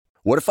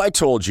What if I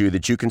told you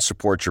that you can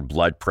support your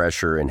blood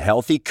pressure and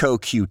healthy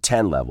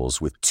CoQ10 levels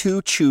with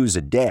 2 chews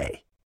a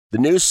day? The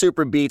new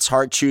Super Beats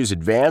Heart Chews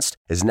Advanced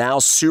is now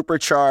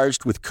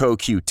supercharged with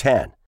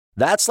CoQ10.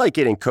 That's like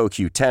getting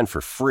CoQ10 for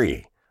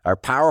free. Our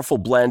powerful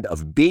blend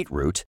of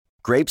beetroot,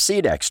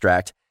 grapeseed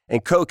extract,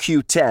 and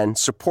CoQ10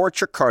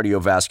 supports your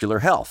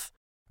cardiovascular health.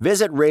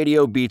 Visit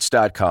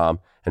RadioBeats.com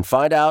and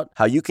find out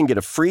how you can get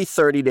a free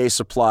 30-day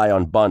supply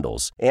on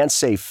bundles and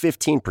save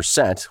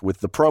 15% with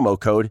the promo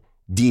code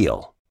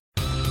DEAL.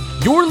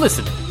 You're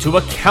listening to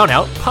a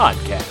Countout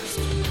Podcast.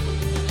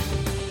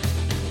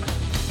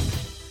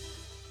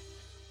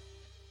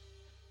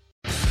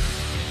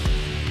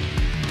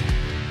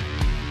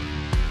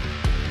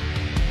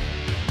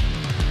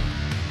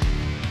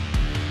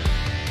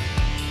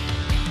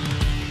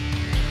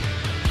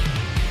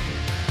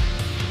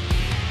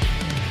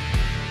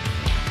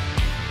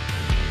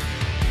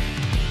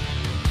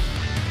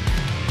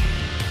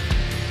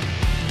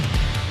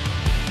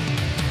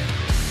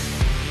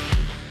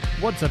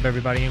 What's up,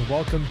 everybody, and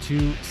welcome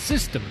to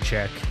System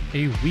Check,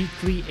 a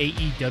weekly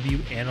AEW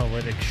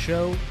analytics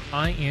show.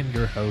 I am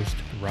your host,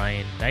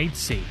 Ryan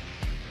Knightsey.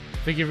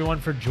 Thank you, everyone,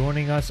 for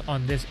joining us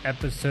on this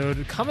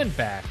episode. Coming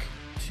back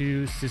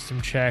to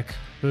System Check,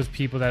 those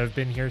people that have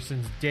been here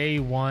since day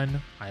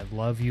one, I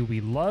love you, we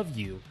love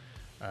you.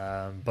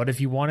 But if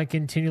you want to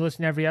continue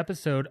listening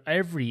to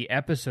every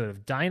episode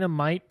of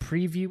Dynamite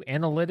preview,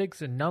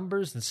 analytics, and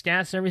numbers, and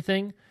stats and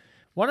everything,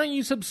 why don't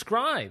you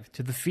subscribe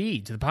to the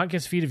feed, to the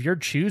podcast feed of your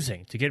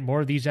choosing, to get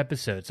more of these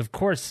episodes? Of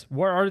course,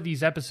 what are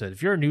these episodes?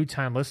 If you're a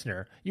new-time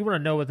listener, you want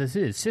to know what this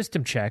is.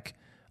 System Check,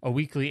 a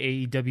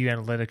weekly AEW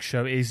analytics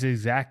show, is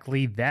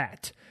exactly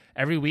that.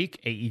 Every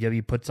week,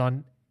 AEW puts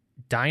on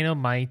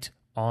Dynamite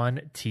on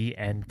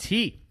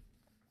TNT.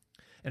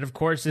 And of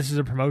course, this is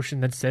a promotion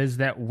that says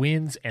that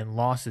wins and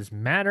losses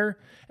matter,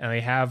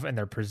 and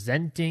they're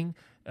presenting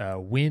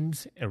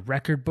wins and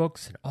record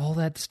books and all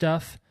that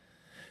stuff.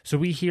 So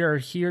we are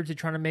here to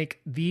try to make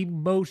the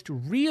most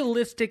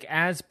realistic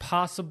as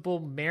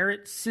possible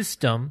merit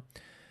system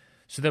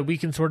so that we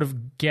can sort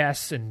of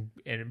guess and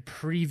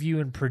preview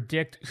and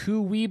predict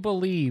who we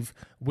believe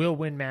will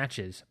win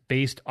matches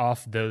based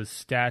off those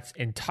stats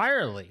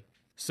entirely.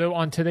 So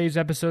on today's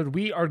episode,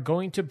 we are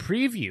going to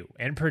preview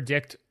and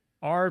predict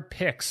our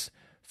picks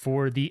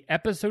for the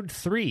episode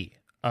 3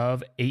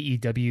 of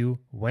AEW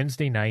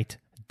Wednesday Night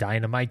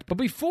Dynamite. But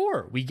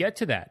before we get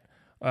to that,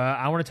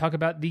 I want to talk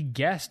about the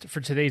guest for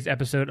today's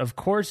episode. Of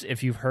course,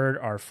 if you've heard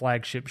our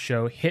flagship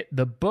show, Hit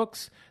the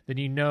Books, then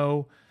you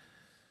know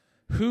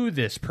who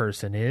this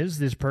person is.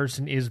 This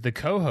person is the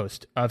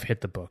co-host of Hit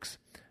the Books.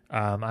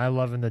 I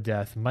love him to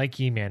death,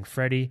 Mikey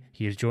Manfredi.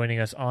 He is joining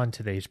us on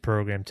today's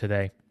program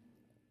today.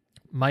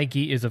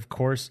 Mikey is, of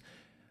course,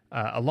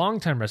 a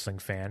longtime wrestling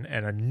fan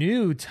and a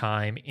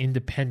new-time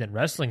independent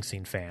wrestling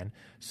scene fan.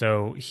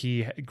 So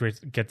he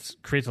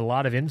creates a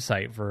lot of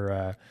insight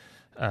for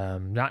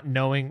not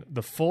knowing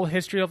the full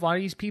history of a lot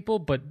of these people,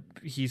 but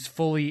he's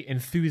fully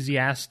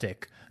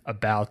enthusiastic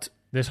about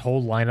this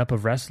whole lineup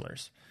of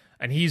wrestlers.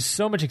 And he's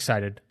so much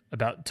excited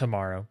about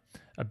tomorrow,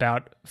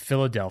 about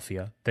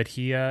Philadelphia, that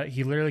he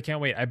literally can't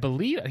wait. I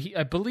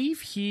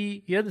believe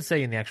he doesn't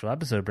say in the actual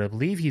episode, but I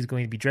believe he's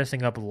going to be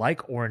dressing up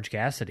like Orange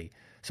Cassidy.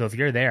 So if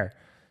you're there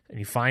and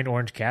you find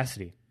Orange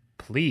Cassidy,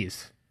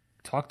 please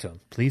talk to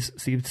him. Please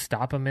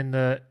stop him in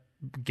the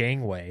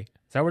gangway.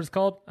 Is that what it's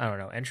called? I don't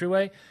know.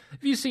 Entryway?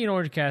 If you see an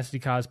Orange Cassidy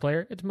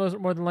cosplayer, it's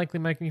more than likely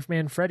Mikey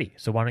Manfredi.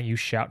 So why don't you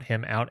shout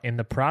him out in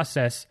the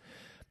process?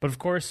 But of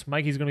course,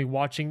 Mikey's going to be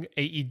watching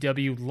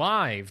AEW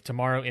live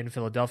tomorrow in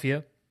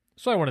Philadelphia.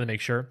 So I wanted to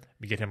make sure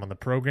we get him on the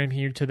program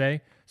here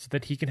today so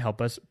that he can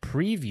help us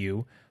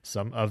preview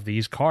some of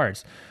these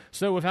cards.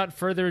 So without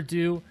further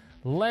ado,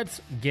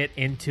 let's get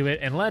into it.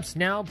 And let's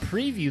now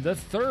preview the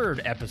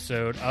 3rd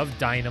episode of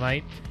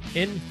Dynamite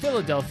in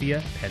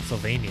Philadelphia,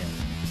 Pennsylvania.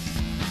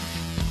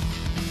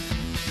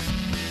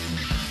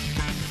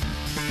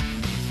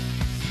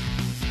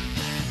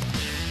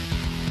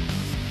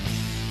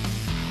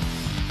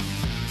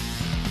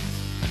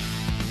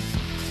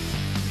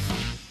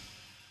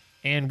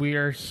 And we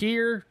are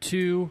here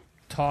to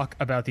talk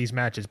about these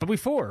matches. But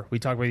before we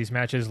talk about these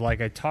matches, like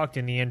I talked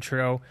in the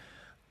intro,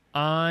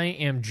 I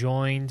am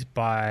joined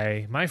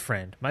by my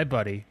friend, my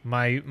buddy,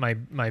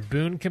 my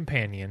boon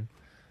companion,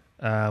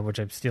 which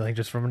I'm stealing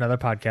just from another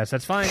podcast.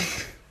 That's fine.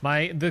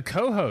 The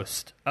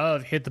co-host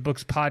of Hit the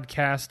Books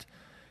podcast.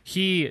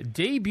 He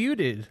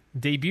debuted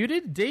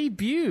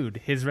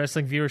his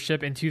wrestling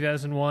viewership in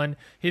 2001.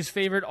 His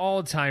favorite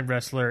all-time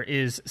wrestler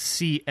is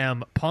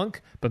CM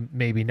Punk, but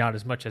maybe not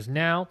as much as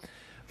now.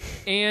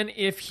 And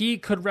if he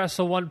could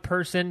wrestle one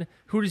person,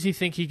 who does he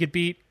think he could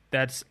beat?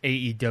 That's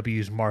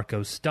AEW's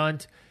Marco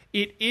Stunt.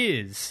 It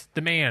is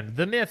the man,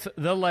 the myth,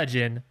 the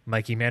legend,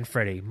 Mikey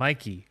Manfredi.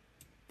 Mikey,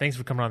 thanks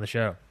for coming on the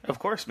show. Of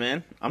course,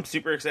 man. I'm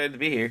super excited to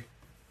be here.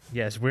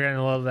 Yes, we're in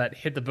a little of that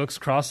Hit the Books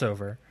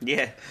crossover.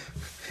 Yeah,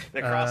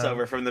 the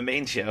crossover from the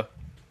main show.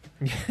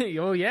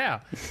 Oh yeah.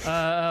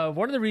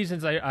 One of the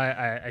reasons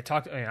I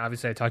talked,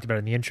 obviously I talked about it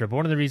in the intro, but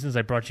one of the reasons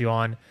I brought you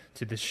on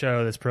to this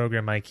show, this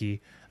program,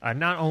 Mikey,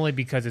 not only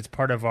because it's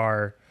part of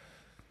our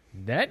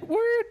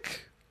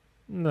network.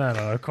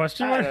 No,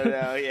 question mark. I don't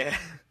know.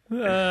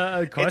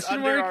 Yeah.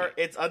 Question mark.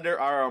 It's under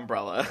our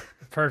umbrella.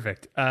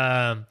 Perfect.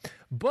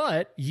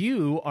 But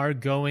you are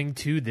going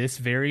to this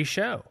very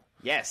show.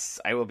 Yes,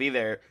 I will be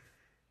there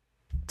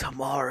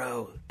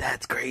tomorrow.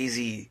 That's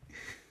crazy.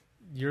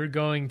 You're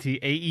going to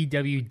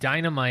AEW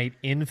Dynamite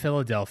in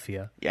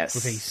Philadelphia. Yes.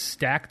 With a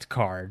stacked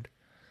card.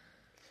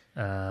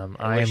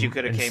 I wish you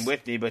could have came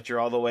with me, but you're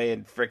all the way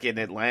in frickin'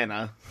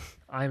 Atlanta.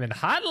 I'm in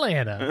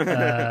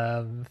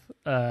Hotlanta.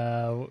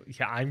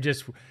 Yeah, I'm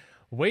just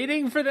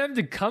waiting for them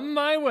to come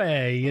my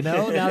way, you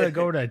know? Now to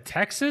go to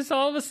Texas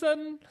all of a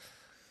sudden.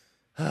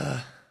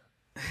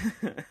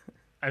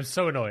 I'm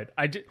so annoyed.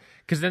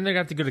 Because then they're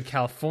going to have to go to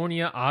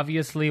California,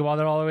 obviously, while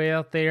they're all the way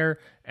out there,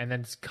 and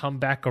then come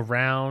back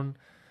around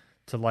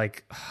to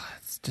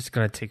it's just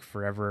going to take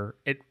forever.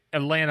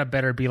 Atlanta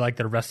better be like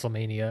their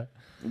WrestleMania.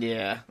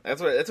 Yeah,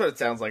 that's what it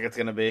sounds like it's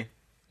going to be.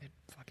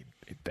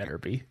 It better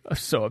be. I'm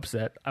so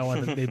upset. I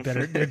want them. They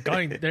better. They're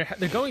going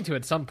to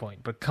at some point.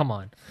 But come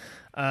on.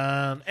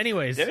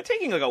 Anyways, they're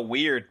taking a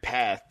weird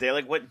path. They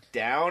went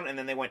down and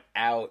then they went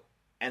out,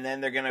 and then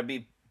they're gonna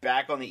be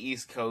back on the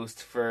East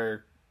Coast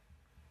for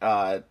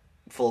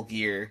Full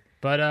Gear.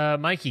 But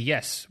Mikey,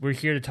 yes, we're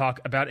here to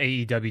talk about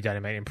AEW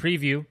Dynamite and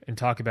preview and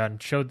talk about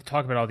all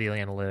the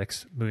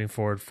analytics moving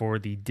forward for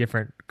the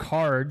different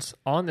cards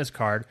on this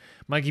card.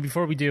 Mikey,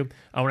 before we do,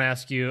 I want to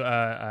ask you.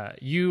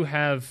 You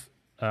have.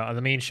 On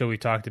the main show we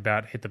talked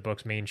about, Hit the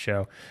Books main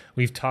show,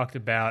 we've talked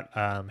about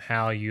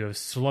how you have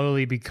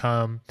slowly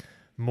become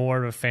more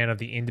of a fan of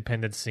the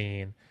independent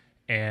scene,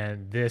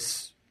 and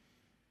this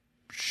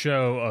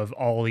show of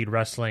All Elite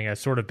Wrestling has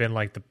sort of been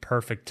like the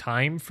perfect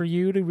time for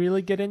you to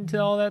really get into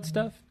all that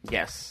stuff.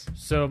 Yes.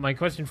 So my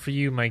question for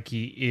you,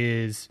 Mikey,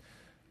 is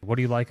what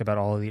do you like about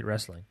All Elite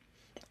Wrestling?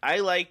 I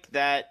like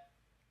that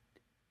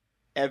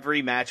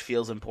every match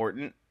feels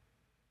important,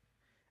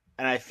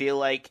 and I feel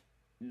like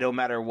no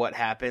matter what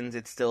happens,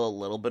 it's still a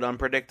little bit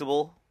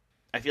unpredictable.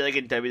 I feel like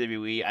in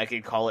WWE, I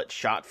can call it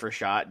shot for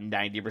shot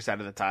 90%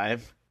 of the time.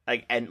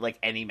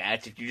 Any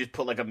match, if you just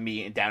put a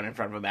me down in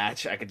front of a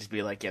match, I could just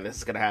be like, yeah, this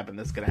is gonna happen,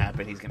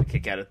 he's gonna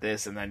kick out at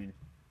this, and then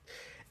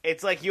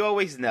it's you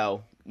always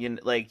know,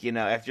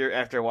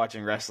 after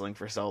watching wrestling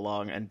for so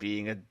long and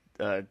being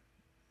a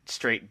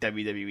straight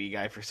WWE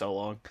guy for so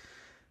long,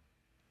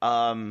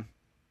 and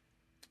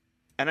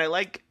I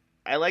like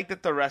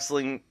that the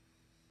wrestling,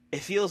 it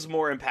feels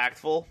more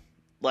impactful.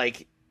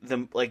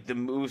 The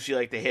moves feel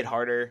like they hit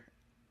harder.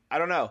 I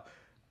don't know.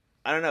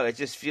 It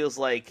just feels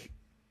like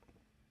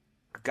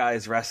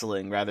guys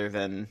wrestling rather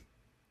than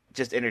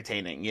just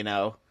entertaining.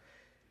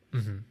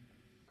 Mm-hmm.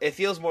 It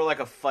feels more like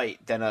a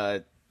fight than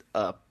a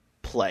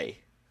play.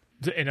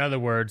 In other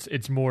words,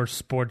 it's more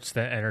sports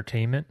than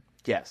entertainment.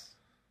 Yes.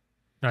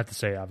 Not to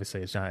say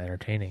obviously it's not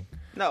entertaining.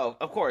 No,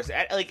 of course.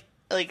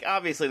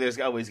 Obviously, there's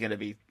always going to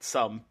be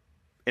some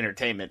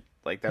entertainment.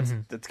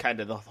 That's kind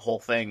of the whole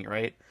thing,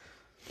 right?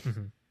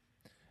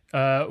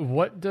 Mm-hmm.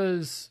 What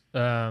does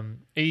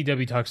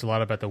AEW talks a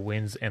lot about the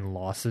wins and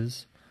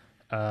losses?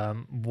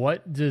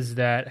 What does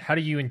that? How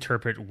do you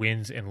interpret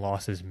wins and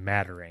losses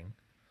mattering?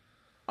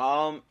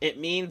 It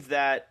means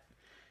that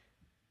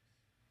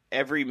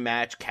every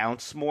match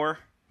counts more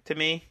to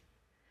me,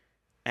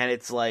 and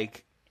it's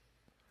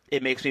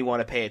it makes me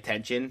want to pay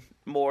attention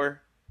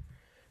more,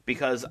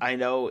 because I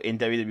know in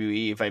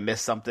WWE if I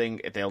miss something,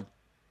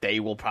 they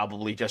will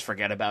probably just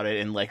forget about it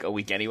in a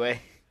week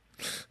anyway.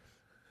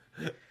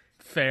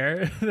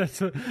 Fair.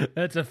 That's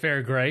a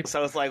fair gripe.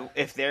 So it's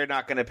if they're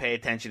not going to pay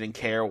attention and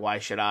care, why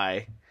should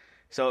I?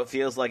 So it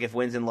feels like if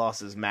wins and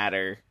losses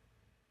matter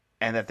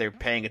and that they're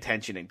paying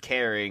attention and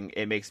caring,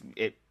 it makes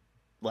it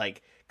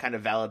kind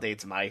of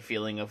validates my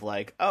feeling of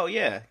oh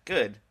yeah,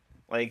 good.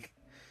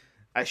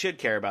 I should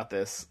care about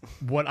this.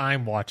 What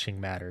I'm watching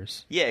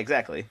matters. Yeah,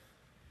 exactly.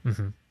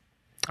 Mm-hmm.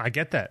 I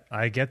get that.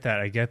 I get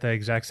that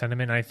exact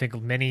sentiment. I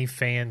think many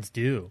fans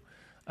do.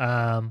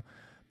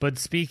 But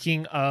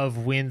speaking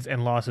of wins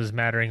and losses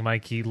mattering,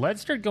 Mikey,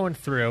 let's start going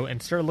through and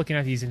start looking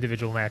at these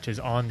individual matches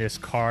on this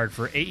card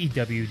for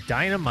AEW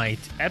Dynamite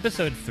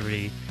Episode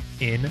 3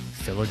 in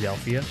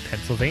Philadelphia,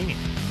 Pennsylvania.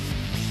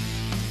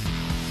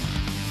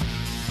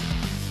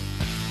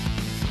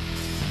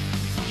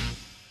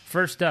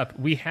 First up,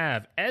 we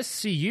have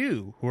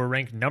SCU, who are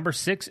ranked number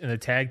 6 in the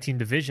tag team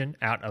division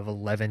out of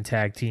 11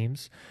 tag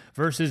teams,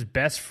 versus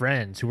Best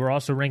Friends, who are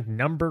also ranked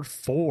number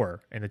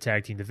 4 in the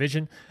tag team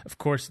division. Of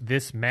course,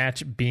 this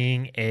match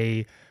being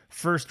a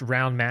first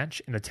round match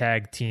in the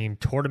tag team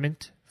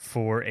tournament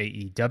for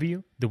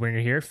AEW. The winner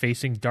here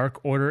facing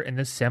Dark Order in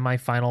the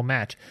semifinal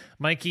match.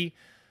 Mikey,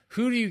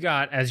 who do you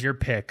got as your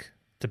pick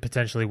to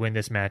potentially win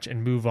this match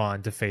and move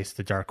on to face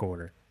the Dark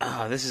Order?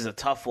 This is a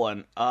tough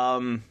one.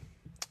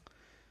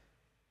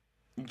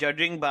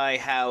 Judging by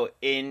how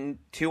in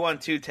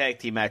 2-on-2 tag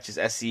team matches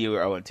SCU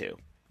are 0-2,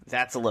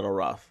 that's a little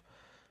rough.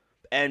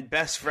 And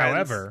Best Friends.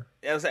 However,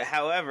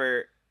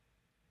 However,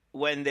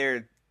 when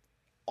they're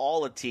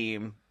all a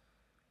team,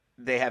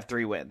 they have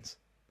 3 wins.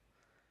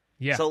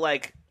 Yeah. So,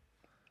 like,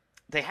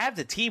 they have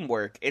the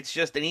teamwork. It's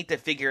just they need to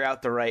figure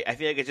out the right... I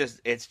feel like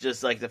it's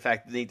just like the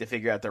fact they need to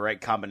figure out the right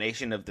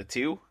combination of the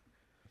two.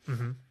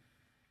 Mm-hmm.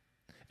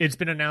 It's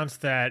been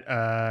announced that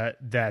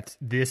that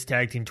this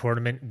tag team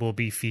tournament will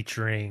be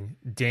featuring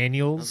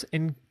Daniels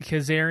and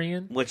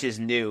Kazarian. Which is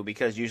new,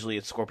 because usually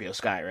it's Scorpio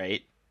Sky,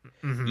 right?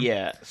 Mm-hmm.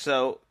 Yeah,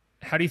 so...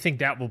 How do you think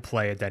that will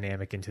play a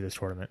dynamic into this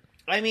tournament?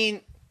 I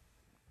mean,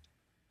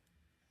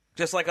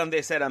 just like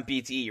they said on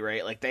BTE,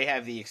 right? Like, they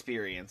have the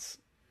experience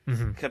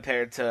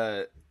compared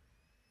to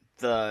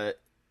the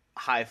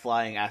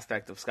high-flying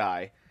aspect of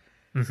Sky.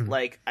 Mm-hmm.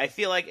 Like, I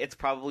feel like it's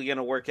probably going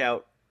to work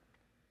out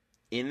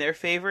in their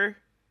favor,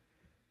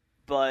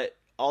 but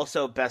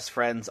also best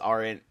friends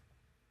aren't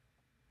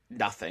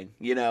nothing,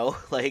 you know?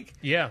 Like,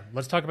 yeah,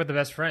 let's talk about the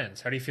best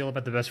friends. How do you feel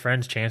about the best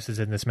friends' chances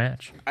in this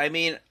match? I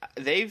mean,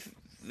 they're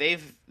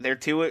 2-1. They're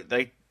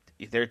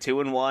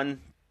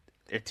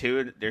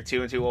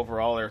 2-2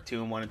 overall. They're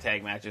 2-1 in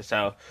tag matches.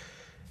 So,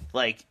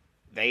 like,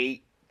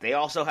 they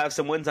also have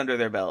some wins under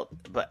their belt,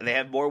 but they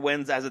have more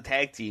wins as a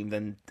tag team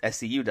than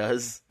SCU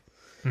does.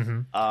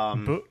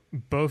 Mm-hmm.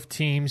 Both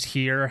teams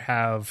here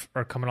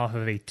are coming off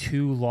of a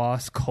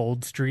 2-loss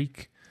cold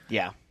streak.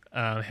 Yeah.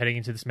 Heading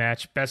into this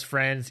match, best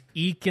friends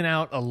eking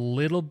out a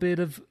little bit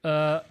of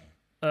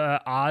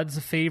odds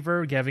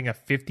favor, having a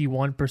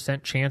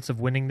 51% chance of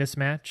winning this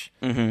match.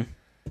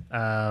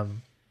 Mm-hmm.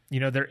 You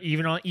know, they're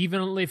even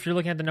if you're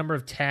looking at the number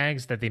of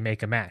tags that they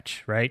make a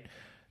match, right?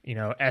 You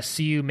know,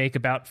 SCU make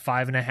about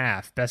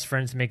 5.5. Best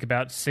friends make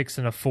about 6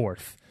 1/4.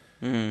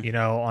 Mm-hmm. You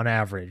know, on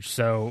average.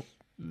 So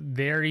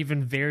they're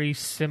even very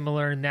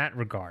similar in that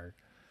regard.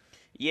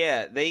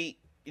 Yeah,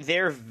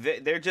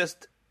 they're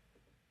just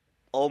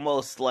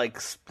almost like,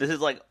 this is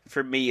like,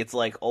 for me, it's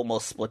like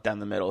almost split down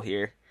the middle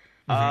here.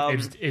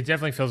 It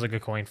definitely feels like a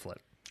coin flip.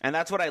 And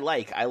that's what I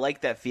like. I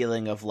like that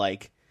feeling of,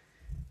 like,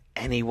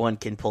 anyone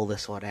can pull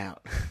this one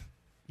out.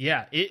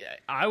 Yeah,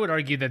 I would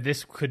argue that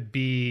this could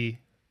be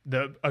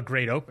a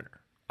great opener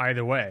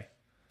either way.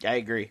 I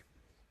agree.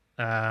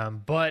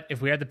 But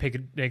if we had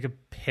to make a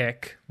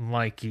pick,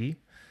 Mikey,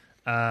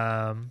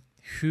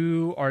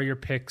 who are your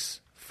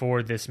picks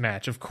for this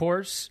match? Of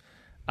course,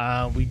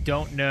 we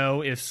don't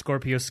know if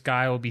Scorpio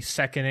Sky will be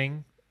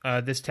seconding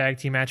this tag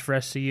team match for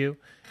SCU.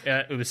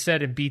 It was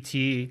said in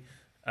BTE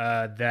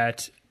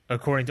that,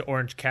 according to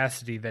Orange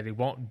Cassidy, that he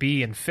won't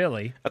be in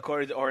Philly.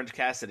 According to Orange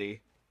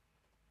Cassidy,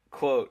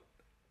 quote,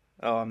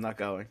 "Oh, I'm not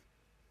going."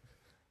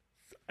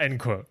 End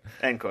quote.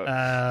 End quote.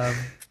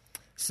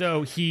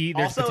 So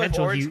there's also,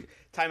 potential.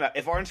 Time out.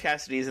 If Orange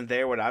Cassidy isn't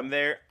there when I'm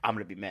there, I'm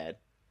gonna be mad.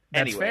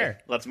 That's anyway, fair.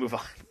 Let's move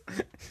on.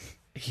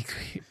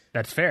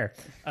 That's fair.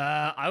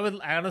 I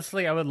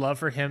would love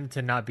for him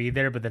to not be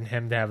there, but then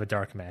him to have a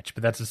dark match.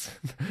 But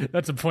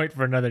that's a point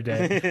for another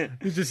day.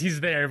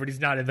 He's there, but he's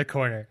not in the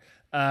corner.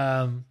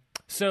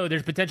 So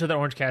there's potential that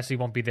Orange Cassidy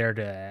won't be there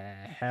to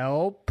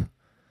help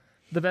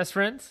the best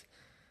friends.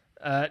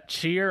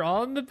 Cheer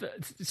on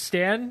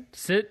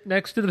sit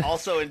next to the.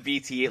 Also in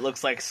BT, it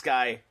looks like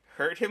Sky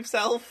hurt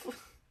himself.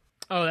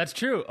 Oh, that's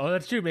true.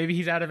 Maybe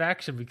he's out of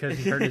action because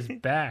he hurt his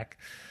back.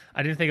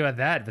 I didn't think about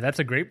that, but that's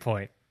a great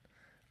point.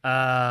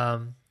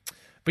 But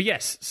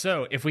yes,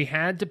 so if you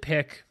have to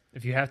pick,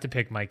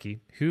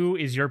 Mikey, who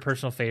is your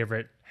personal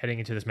favorite heading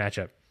into this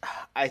matchup?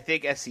 I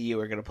think SCU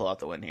are going to pull out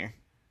the win here.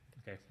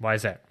 Okay, why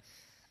is that?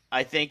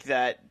 I think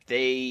that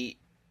they,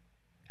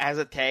 as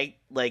a tag,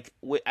 like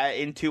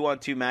in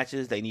 2-on-2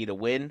 matches, they need a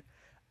win.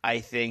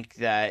 I think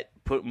that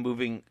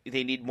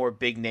they need more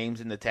big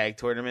names in the tag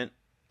tournament.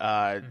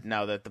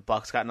 Now that the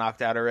Bucks got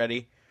knocked out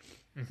already,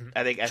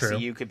 I think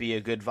SCU could be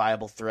a good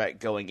viable threat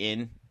going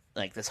in.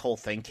 Like, this whole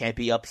thing can't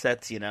be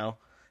upsets, you know?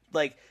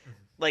 Like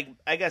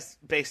I guess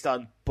based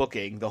on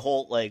booking, the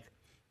whole, like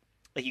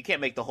you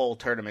can't make the whole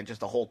tournament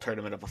just a whole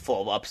tournament of a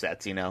full of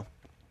upsets, you know?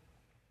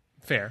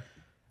 Fair.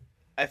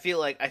 I feel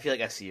like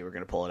SCU are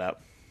going to pull it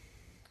out.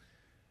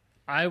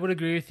 I would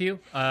agree with you.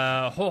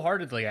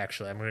 Wholeheartedly,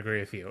 actually, I'm going to agree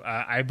with you.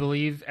 I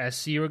believe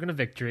SCU are going to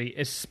victory,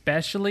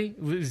 especially,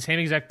 the same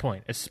exact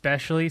point,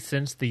 especially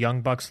since the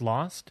Young Bucks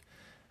lost.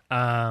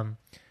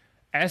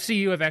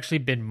 SCU have actually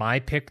been my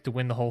pick to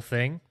win the whole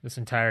thing this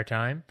entire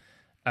time.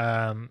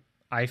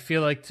 I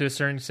feel like, to a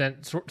certain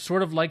extent,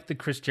 sort of like the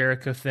Chris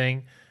Jericho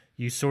thing,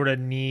 you sort of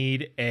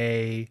need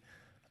a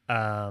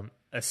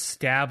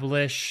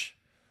established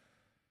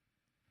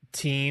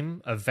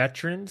team of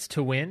veterans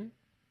to win.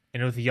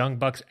 And with the Young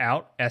Bucks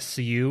out,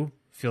 SCU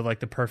feel like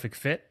the perfect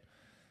fit.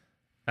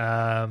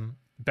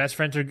 Best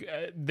friends are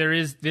there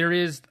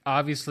is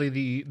obviously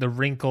the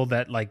wrinkle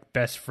that, like,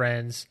 best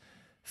friends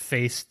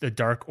face the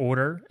Dark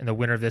Order, and the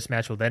winner of this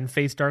match will then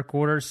face Dark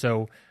Order.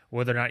 So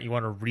whether or not you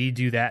want to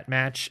redo that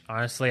match,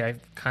 honestly, I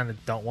kind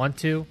of don't want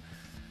to.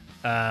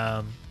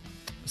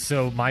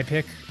 So my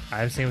pick,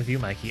 I'm staying with you,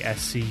 Mikey.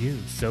 SCU,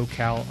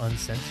 SoCal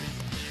Uncensored.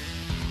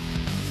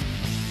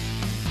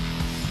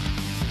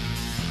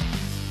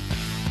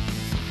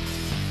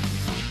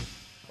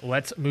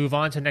 let's move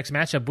on to the next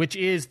matchup, which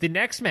is the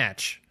next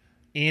match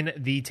in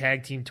the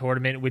tag team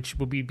tournament, which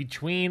will be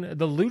between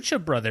the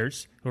Lucha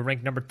Brothers, who are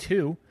ranked number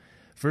 2,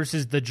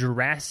 versus the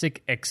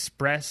Jurassic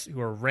Express,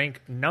 who are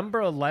ranked number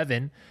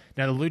 11.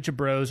 Now, the Lucha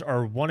Bros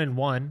are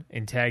 1-1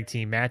 in tag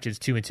team matches,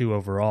 2-2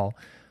 overall.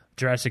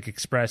 Jurassic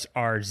Express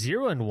are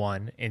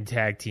 0-1 in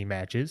tag team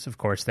matches, of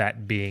course,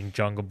 that being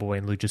Jungle Boy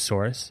and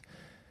Luchasaurus,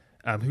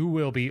 who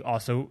will be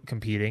also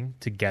competing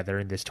together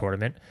in this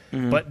tournament.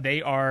 Mm-hmm. But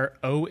they are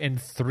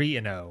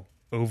 0-3-0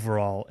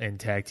 overall in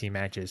tag team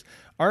matches.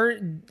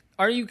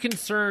 Are you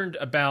concerned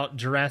about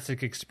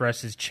Jurassic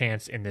Express's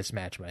chance in this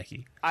match,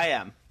 Mikey? I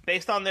am.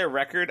 Based on their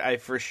record, I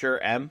for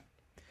sure am.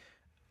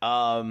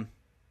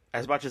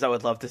 As much as I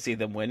would love to see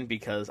them win,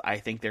 because I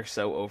think they're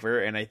so over,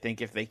 and I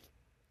think if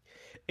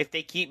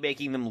they keep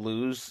making them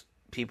lose,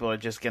 people are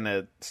just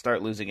gonna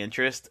start losing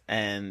interest,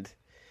 and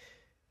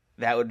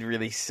that would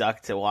really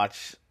suck to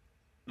watch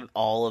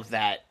all of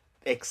that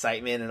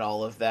excitement and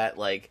all of that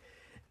like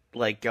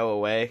go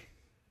away.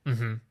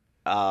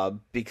 Mm-hmm.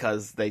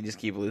 Because they just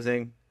keep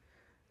losing.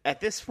 At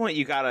this point,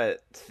 you gotta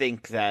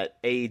think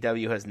that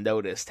AEW has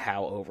noticed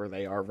how over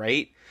they are,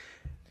 right?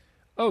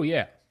 Oh,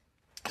 yeah.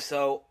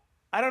 So,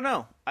 I don't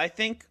know. I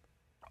think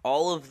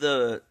all of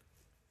the...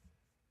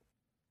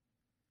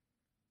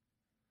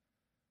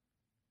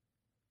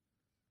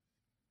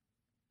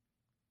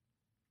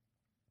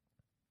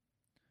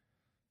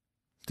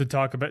 To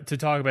talk about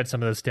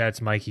some of those stats,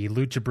 Mikey,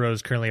 Lucha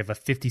Bros currently have a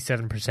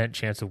 57%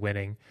 chance of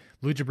winning.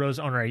 Lucha Bros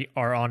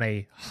are on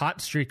a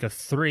hot streak of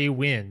 3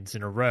 wins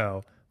in a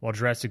row, while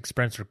Jurassic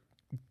Express are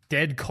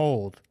dead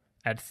cold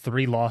at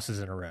 3 losses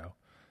in a row.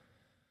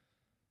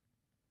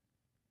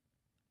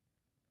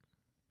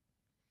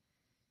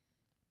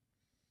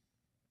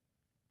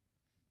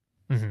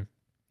 Mm-hmm.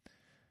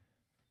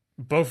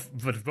 Both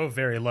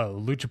very low.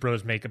 Lucha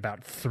Bros make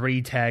about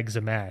 3 tags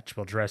a match,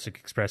 while Jurassic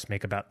Express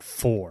make about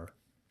 4.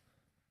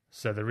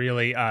 So the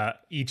really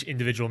each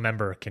individual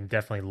member can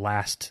definitely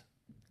last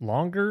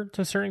longer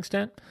to a certain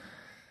extent.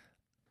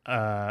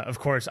 Of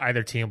course,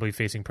 either team will be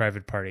facing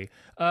Private Party.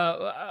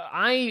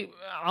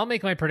 I'll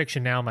make my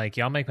prediction now,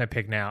 Mikey. I'll make my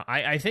pick now.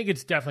 I think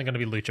it's definitely going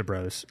to be Lucha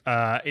Bros.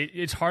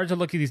 It's hard to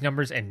look at these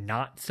numbers and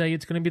not say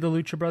it's going to be the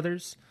Lucha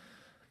Brothers.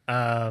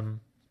 Obviously,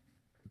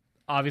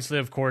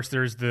 of course,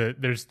 there's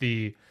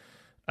the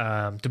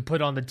to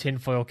put on the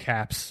tinfoil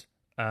caps,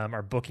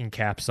 or booking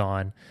caps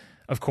on.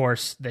 Of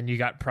course, then you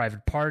got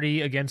Private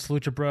Party against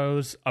Lucha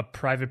Bros. A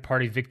Private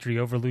Party victory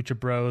over Lucha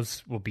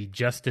Bros will be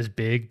just as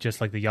big, just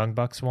like the Young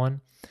Bucks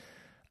one.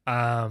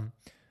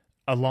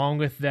 Along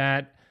with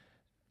that,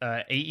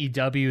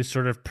 AEW is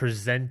sort of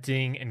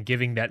presenting and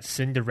giving that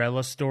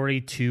Cinderella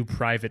story to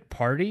Private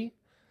Party,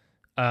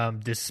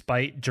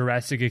 despite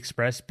Jurassic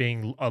Express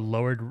being a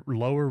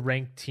lower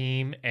ranked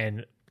team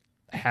and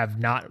have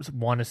not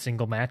won a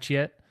single match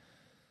yet.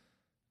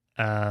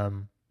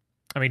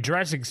 I mean,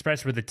 Jurassic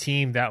Express were the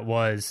team that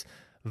was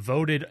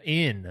voted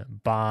in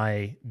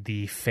by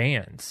the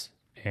fans,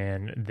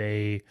 and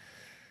they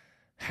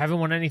haven't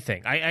won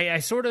anything. I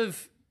sort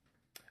of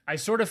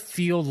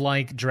feel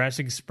like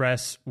Jurassic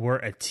Express were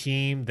a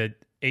team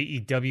that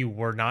AEW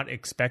were not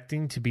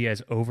expecting to be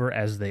as over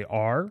as they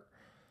are.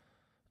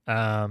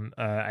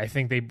 I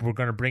think they were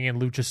going to bring in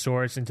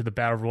Luchasaurus into the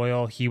Battle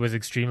Royal. He was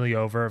extremely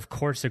over. Of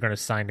course, they're going to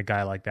sign a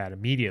guy like that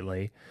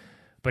immediately.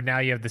 But now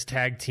you have this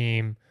tag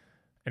team,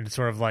 and it's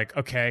sort of like,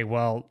 okay,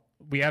 well,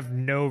 we have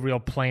no real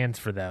plans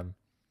for them,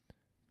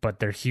 but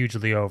they're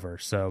hugely over.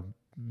 So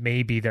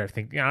maybe they're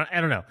thinking, I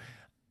don't know.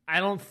 I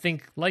don't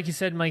think, like you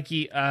said,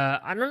 Mikey,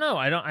 I don't know.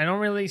 I don't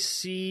really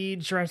see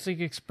Jurassic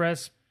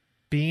Express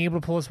being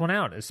able to pull this one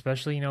out,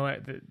 especially,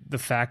 the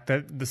fact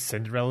that the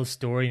Cinderella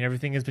story and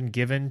everything has been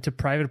given to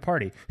Private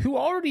Party, who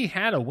already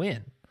had a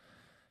win,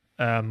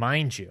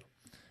 mind you.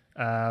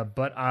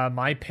 But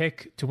my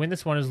pick to win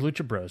this one is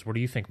Lucha Bros. What do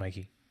you think,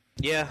 Mikey?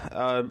 Yeah,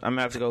 I'm going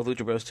to have to go with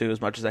Lucha Bros too,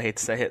 as much as I hate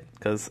to say it,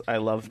 because I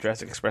love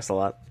Jurassic Express a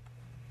lot.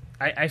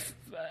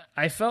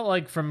 I felt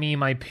like, for me,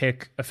 my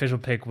official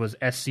pick was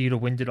SC to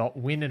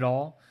win it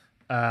all,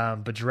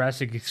 but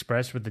Jurassic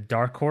Express with the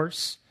dark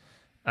horse.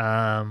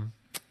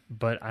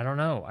 But I don't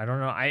know.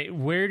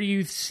 Where do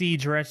you see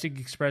Jurassic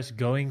Express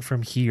going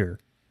from here?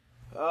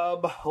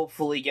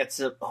 Hopefully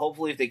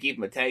if they keep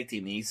him a tag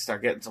team, he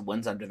start getting some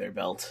wins under their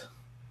belt.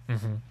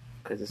 Mm-hmm.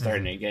 Because it's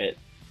starting to get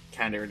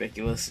kind of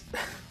ridiculous.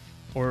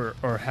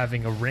 Or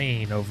having a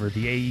reign over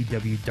the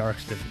AEW Dark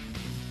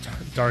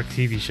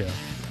TV show.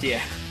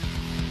 Yeah.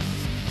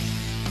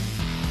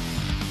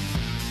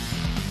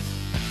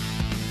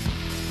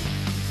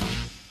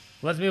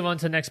 Let's move on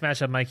to the next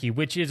matchup, Mikey,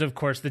 which is, of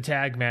course, the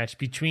tag match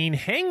between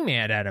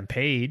Hangman Adam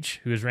Page,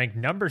 who is ranked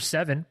number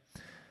 7,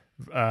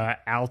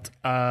 out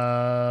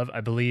of,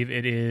 I believe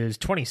it is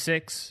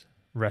 26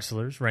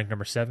 wrestlers, ranked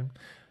number 7,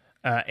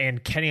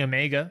 and Kenny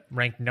Omega,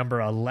 ranked number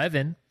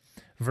 11,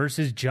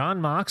 versus Jon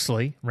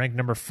Moxley, ranked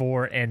number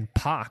 4, and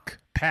Pac,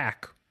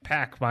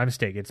 my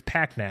mistake, it's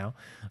Pac now,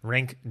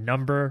 ranked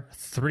number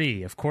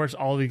 3. Of course,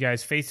 all of you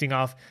guys facing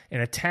off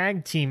in a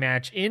tag team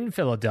match in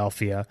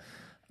Philadelphia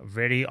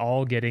ready,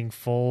 all getting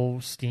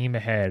full steam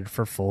ahead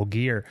for Full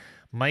Gear.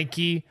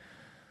 Mikey,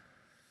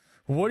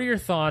 what are your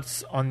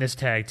thoughts on this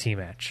tag team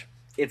match?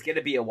 It's going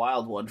to be a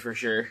wild one for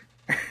sure.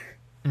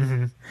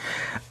 Mm-hmm.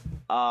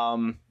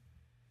 I'm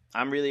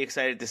really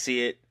excited to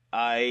see it.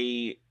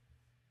 I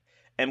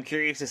am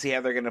curious to see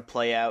how they're going to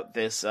play out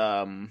this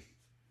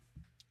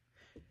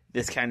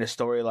this kind of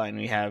storyline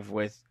we have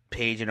with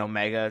Paige and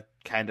Omega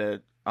kind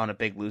of on a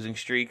big losing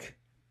streak.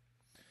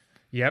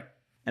 Yep.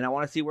 And I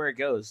want to see where it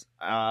goes.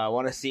 I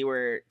want to see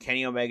where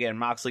Kenny Omega and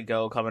Moxley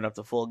go coming up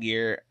to Full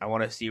Gear. I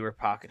want to see where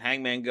Pac and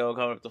Hangman go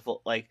coming up to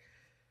full... Like,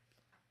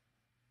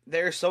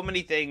 there are so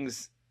many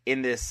things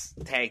in this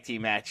tag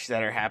team match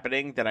that are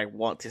happening that I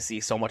want to see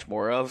so much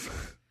more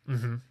of.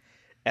 Mm-hmm.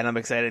 And I'm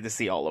excited to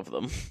see all of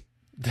them.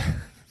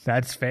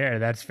 That's fair.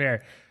 That's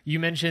fair. You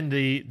mentioned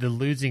the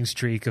losing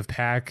streak of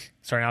Paige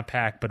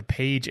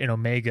and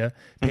Omega.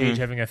 Paige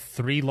having a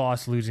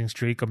 3-loss losing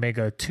streak,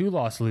 Omega a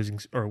 2-loss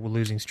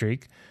losing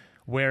streak,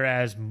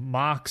 whereas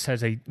Mox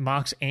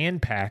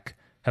and Pac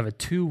have a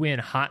 2-win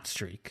hot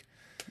streak.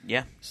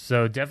 Yeah.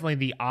 So definitely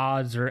the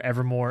odds are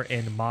ever more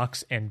in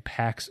Mox and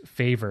Pac's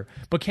favor.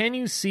 But can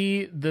you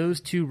see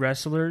those two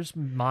wrestlers,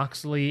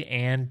 Moxley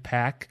and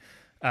Pac,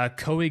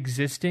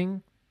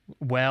 coexisting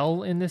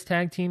well in this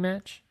tag team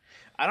match?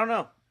 I don't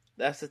know.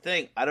 That's the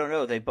thing. I don't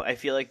know. I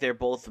feel like they're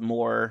both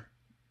more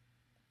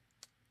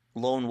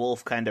lone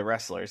wolf kind of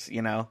wrestlers,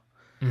 you know?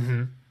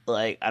 Mm-hmm.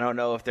 Like, I don't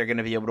know if they're going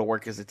to be able to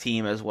work as a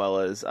team as well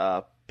as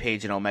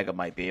Paige and Omega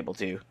might be able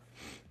to.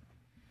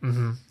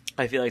 Mm-hmm.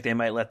 I feel like they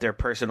might let their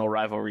personal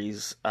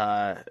rivalries,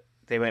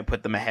 they might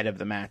put them ahead of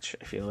the match,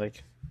 I feel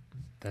like.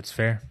 That's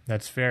fair.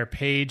 That's fair.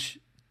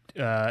 Paige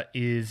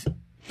is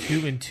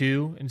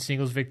 2-2 in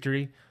singles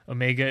victory.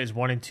 Omega is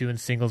 1-2 in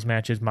singles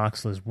matches.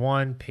 Moxley is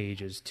 1.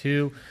 Paige is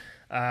 2.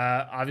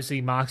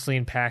 Obviously, Moxley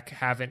and Pac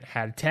haven't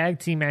had tag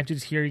team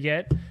matches here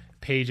yet.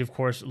 Paige, of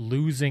course,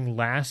 losing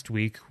last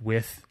week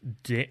with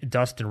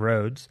Dustin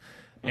Rhodes.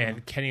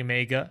 And Kenny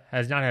Omega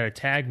has not had a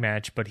tag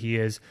match, but he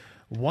is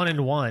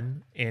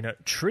 1-1 in a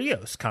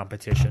trios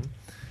competition.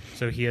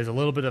 So he has a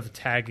little bit of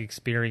tag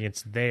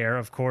experience there.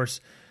 Of course,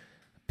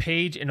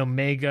 Paige and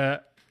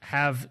Omega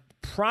have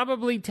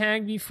probably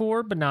tagged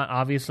before, but not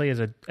obviously as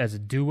a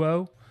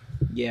duo.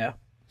 Yeah.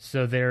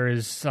 So there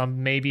is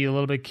some maybe a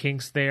little bit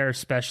kinks there,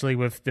 especially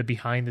with the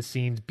behind the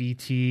scenes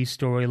BT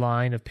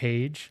storyline of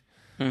Paige.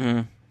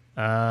 Mm-hmm.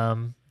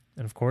 And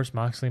of course,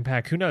 Moxley and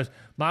Pac. Who knows?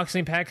 Moxley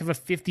and Pac have a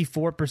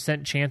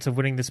 54% chance of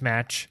winning this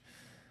match.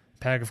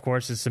 Pac, of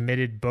course, has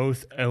submitted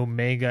both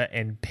Omega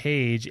and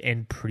Paige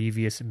in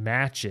previous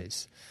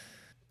matches.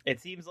 It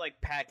seems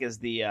like Pac is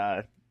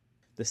the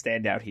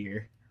standout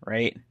here,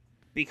 right?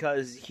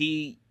 Because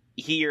he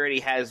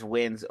already has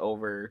wins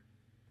over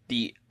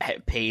the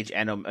Paige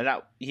and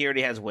he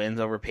already has wins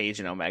over Paige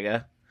and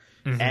Omega,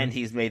 and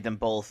he's made them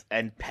both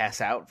and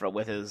pass out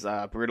with his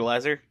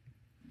brutalizer.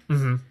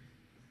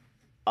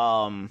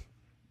 Mm-hmm.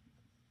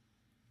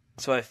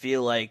 So I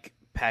feel like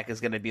Pac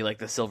is going to be like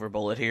the silver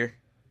bullet here.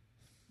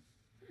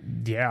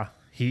 Yeah,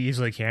 he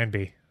easily can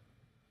be.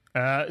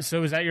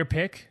 So is that your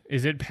pick?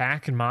 Is it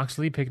Pac and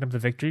Moxley picking up the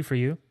victory for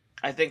you?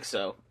 I think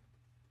so.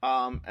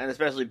 And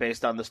especially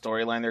based on the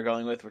storyline they're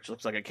going with, which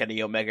looks like a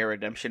Kenny Omega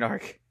redemption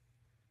arc.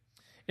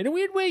 In a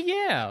weird way,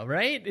 yeah,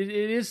 right? It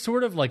is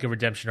sort of like a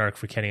redemption arc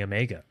for Kenny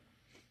Omega.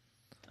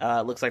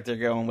 It looks like they're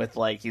going with,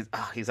 like,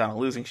 he's on a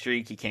losing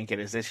streak, he can't get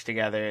his ish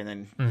together, and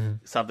then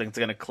something's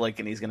going to click,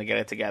 and he's going to get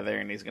it together,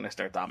 and he's going to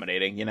start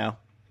dominating, you know?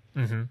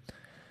 Mm-hmm.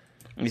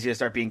 He's going to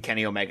start being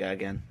Kenny Omega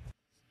again.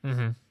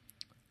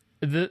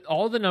 Mm-hmm.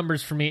 All the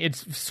numbers for me,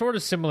 it's sort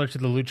of similar to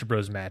the Lucha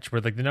Bros match,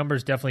 where like the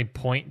numbers definitely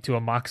point to a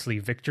Moxley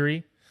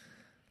victory.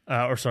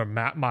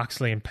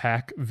 Moxley and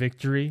Pac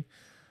victory.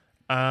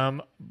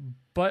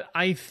 But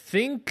I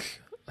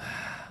think...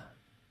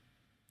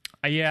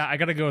 yeah, I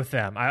got to go with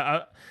them.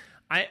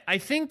 I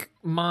think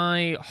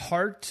my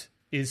heart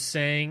is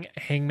saying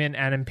Hangman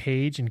Adam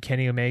Page and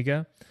Kenny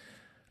Omega,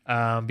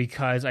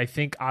 because I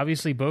think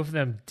obviously both of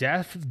them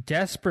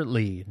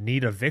desperately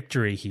need a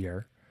victory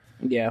here.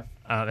 Yeah.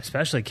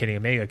 Especially Kenny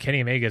Omega.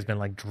 Kenny Omega has been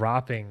like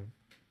dropping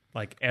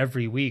like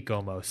every week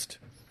almost.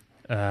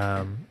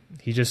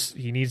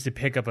 He needs to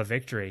pick up a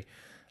victory.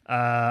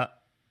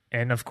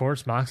 And of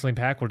course, Moxley and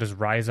Pac will just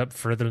rise up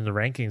further in the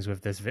rankings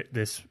with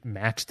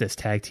this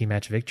tag team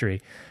match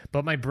victory.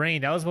 But my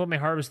brain, that was what my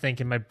heart was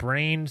thinking. My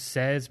brain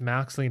says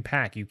Moxley and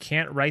Pac. You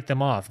can't write them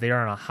off. They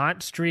are on a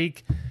hot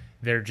streak.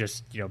 They're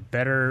just,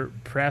 better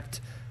prepped.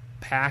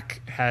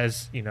 Pac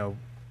has,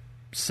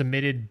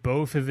 submitted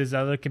both of his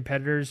other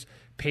competitors.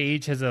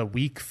 Paige has a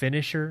weak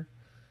finisher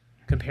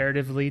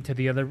comparatively to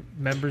the other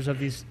members of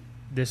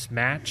this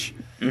match.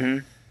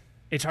 Mm-hmm.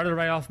 It's hard to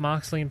write off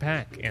Moxley and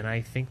Pac, and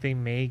I think they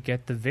may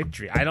get the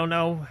victory. I don't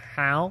know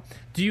how.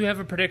 Do you have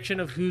a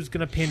prediction of who's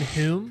going to pin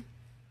whom?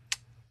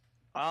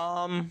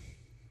 I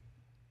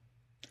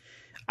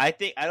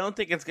don't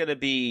think it's going to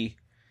be.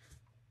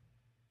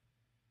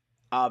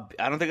 I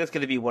don't think it's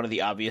going to be one of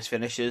the obvious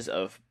finishes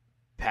of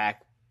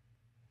Pac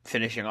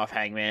finishing off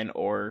Hangman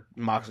or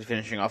Moxley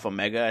finishing off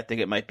Omega. I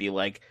think it might be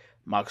like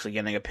Moxley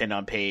getting a pin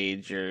on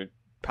Page or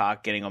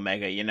Pac getting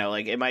Omega. You know,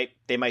 like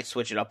they might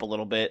switch it up a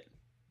little bit,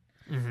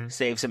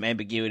 save some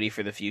ambiguity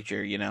for the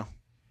future. You know,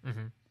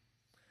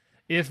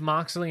 if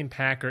Moxley and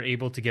Pac are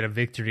able to get a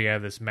victory out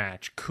of this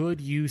match, could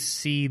you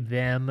see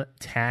them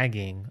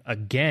tagging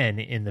again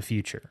in the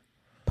future?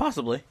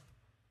 Possibly,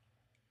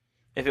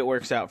 if it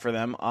works out for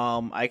them.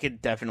 I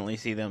could definitely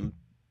see them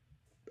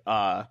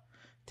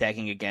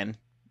tagging again.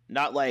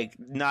 Not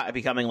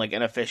becoming like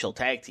an official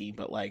tag team,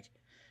 but like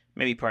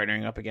maybe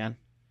partnering up again.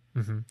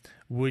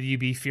 Would you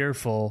be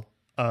fearful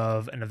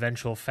of an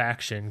eventual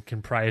faction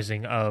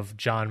comprising of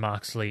Jon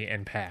Moxley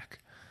and Pac?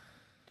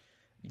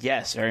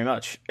 Yes, very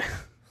much.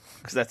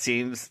 Because that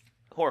seems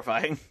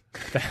horrifying.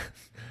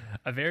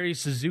 A very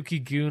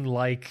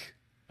Suzuki-Gun-like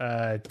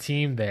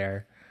team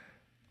there.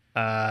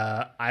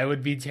 I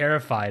would be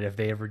terrified if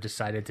they ever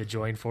decided to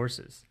join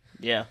forces.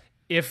 Yeah.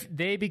 If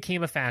they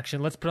became a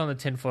faction, let's put on the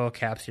tinfoil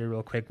caps here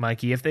real quick,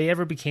 Mikey. If they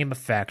ever became a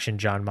faction,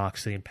 Jon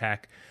Moxley and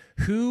Pac,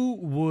 who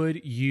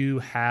would you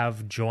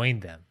have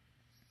joined them?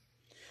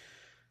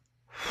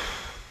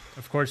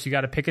 Of course, you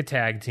got to pick a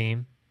tag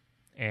team,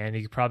 and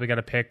you probably got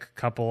to pick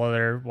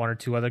one or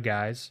two other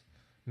guys,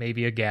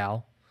 maybe a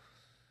gal.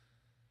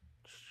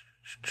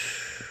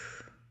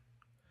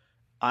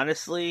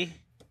 Honestly,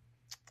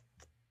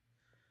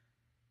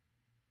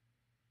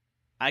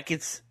 I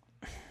could.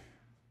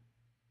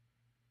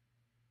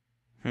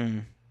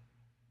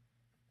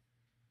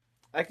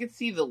 I could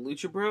see the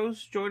Lucha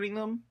Bros joining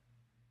them.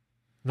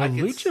 The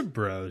Lucha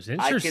Bros,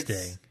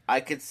 interesting.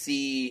 I could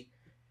see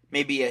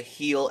maybe a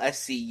heel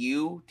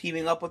SCU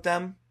teaming up with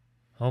them.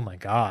 Oh my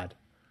god!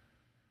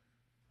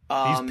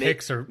 These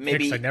picks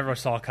I never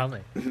saw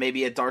coming.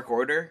 Maybe a Dark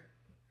Order.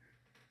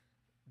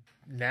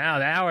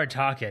 Now we're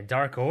talking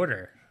Dark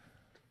Order.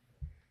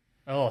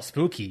 Oh,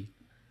 spooky.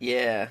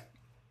 Yeah.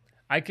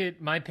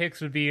 My picks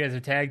would be as a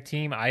tag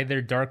team,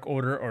 either Dark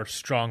Order or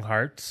Strong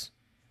Hearts.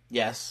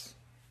 Yes.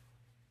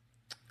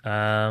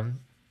 For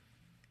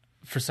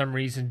some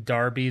reason,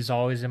 Darby's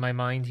always in my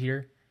mind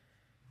here.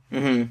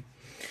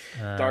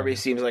 Darby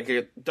seems like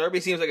a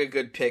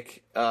good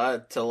pick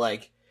to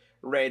like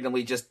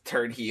randomly just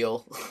turn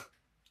heel.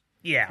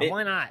 Yeah,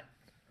 why not?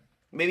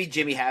 Maybe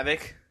Jimmy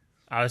Havoc.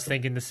 I was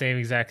thinking the same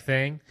exact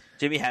thing.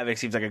 Jimmy Havoc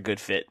seems like a good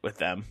fit with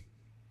them.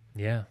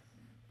 Yeah.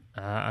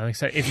 I'm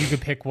excited. If you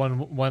could pick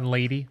one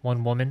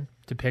woman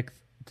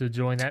to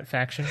join that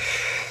faction,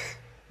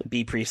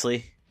 B.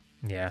 Priestley.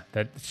 Yeah,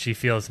 that she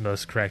feels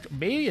most correct.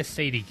 Maybe a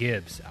Sadie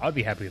Gibbs. I would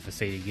be happy with a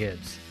Sadie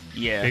Gibbs.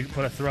 Yeah,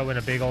 throw in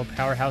a big old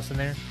powerhouse in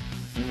there.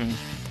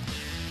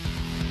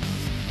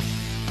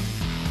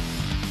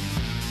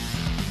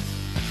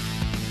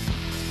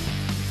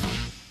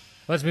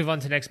 Let's move on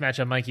to the next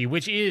matchup, Mikey,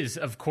 which is,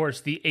 of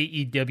course, the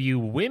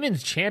AEW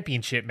Women's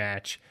Championship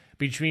match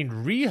between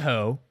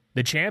Riho,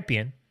 the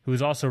champion, who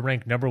is also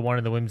ranked number 1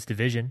 in the women's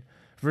division,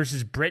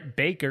 versus Britt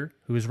Baker,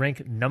 who is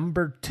ranked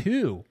number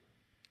 2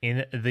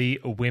 in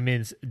the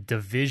women's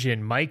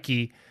division.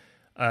 Mikey,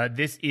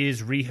 this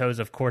is Riho's,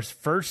 of course,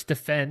 first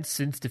defense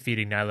since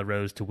defeating Nyla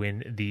Rose to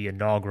win the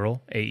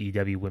inaugural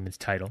AEW women's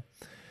title.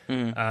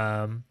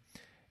 And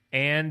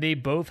they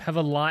both have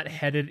a lot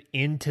headed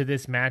into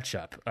this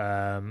matchup.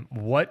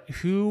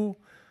 Who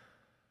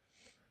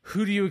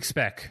do you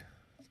expect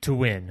to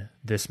win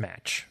this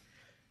match?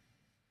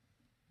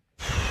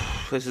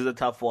 This is a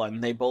tough one.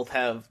 They both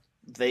have,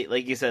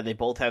 like you said, they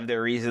both have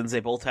their reasons.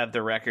 They both have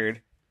their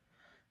record.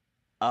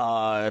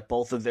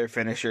 Both of their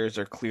finishers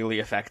are clearly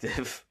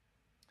effective.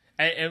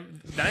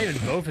 And not even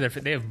both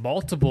of they have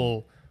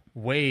multiple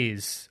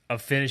ways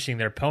of finishing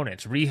their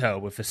opponents. Riho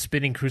with a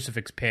spinning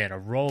crucifix pin, a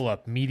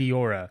roll-up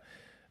Meteora.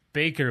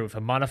 Baker with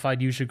a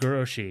modified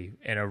Yushiguroshi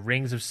and a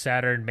Rings of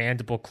Saturn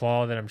mandible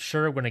claw that I'm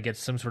sure are going to get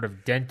some sort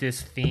of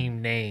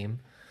dentist-themed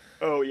name.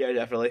 Oh, yeah,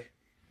 definitely.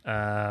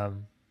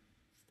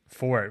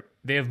 For it.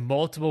 They have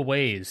multiple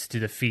ways to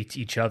defeat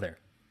each other.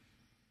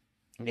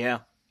 Yeah.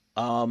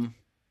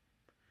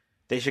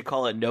 They should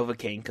call it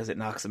Novocaine because it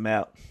knocks them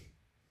out.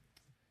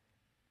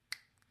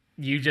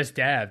 You just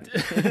dabbed.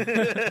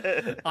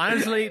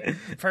 Honestly,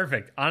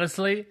 perfect.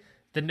 Honestly,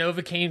 the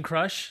Novocaine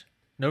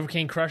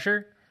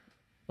Crusher.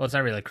 Well, it's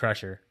not really a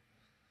crusher.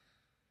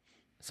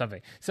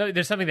 Something. So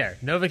there's something there.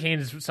 Novocaine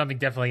is something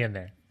definitely in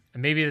there.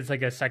 And maybe it's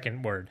like a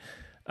second word.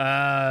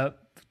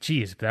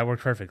 Geez, that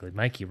worked perfectly.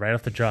 Mikey, right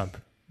off the jump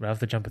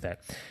with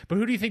that. But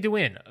who do you think to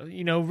win?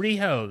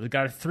 Riho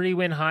got a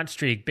 3-win hot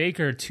streak.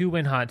 Baker, a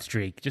 2-win hot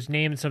streak. Just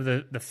name some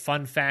of the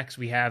fun facts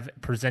we have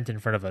presented in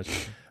front of us.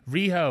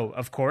 Riho,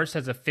 of course,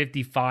 has a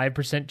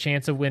 55%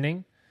 chance of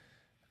winning.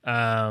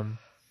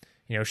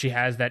 She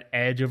has that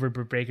edge over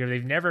Baker.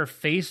 They've never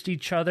faced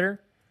each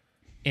other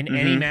in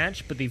any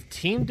match, but they've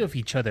teamed with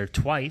each other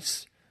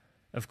twice.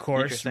 Of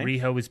course,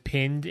 Riho was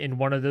pinned in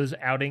one of those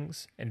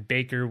outings, and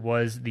Baker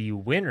was the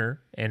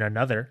winner in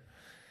another.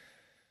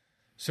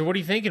 So what are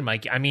you thinking,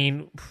 Mike? I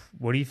mean,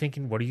 what are you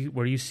thinking? What do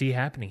you see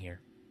happening here?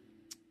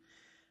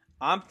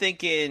 I'm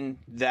thinking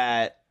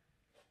that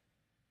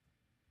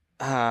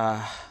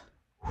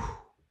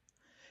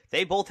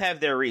they both have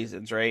their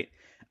reasons, right?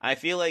 I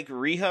feel like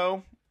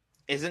Riho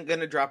isn't going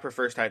to drop her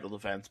first title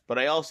defense, but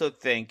I also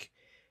think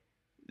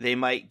they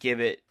might give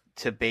it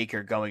to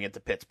Baker going into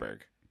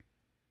Pittsburgh.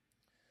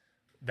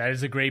 That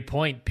is a great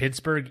point.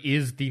 Pittsburgh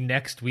is the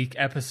next week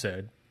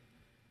episode.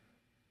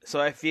 So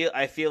I feel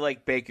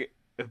like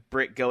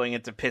Britt going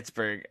into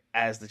Pittsburgh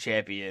as the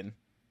champion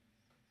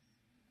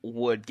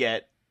would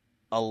get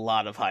a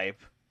lot of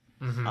hype.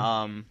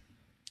 Mm-hmm.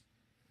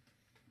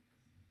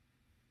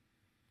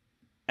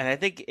 And I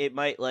think it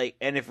might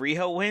and if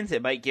Riho wins,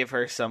 it might give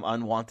her some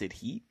unwanted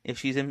heat if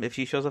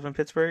she shows up in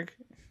Pittsburgh.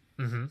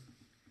 Mm-hmm.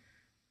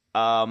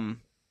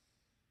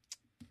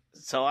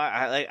 So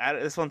I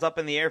this one's up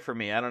in the air for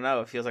me. I don't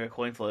know. It feels like a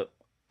coin flip.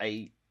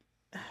 It's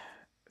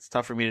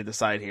tough for me to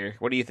decide here.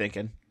 What are you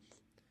thinking?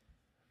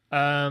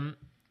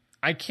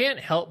 I can't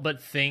help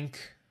but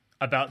think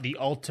about the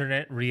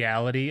alternate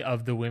reality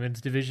of the women's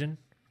division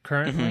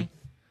currently.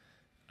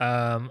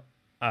 Mm-hmm.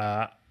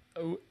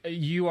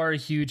 You are a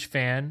huge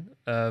fan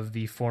of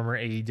the former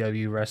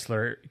AEW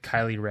wrestler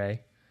Kylie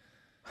Ray.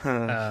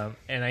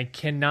 And I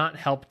cannot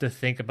help to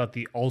think about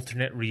the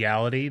alternate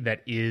reality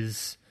that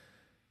is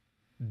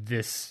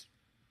this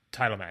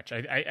title match.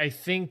 I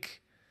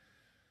think,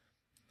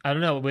 I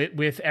don't know,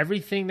 with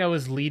everything that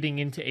was leading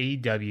into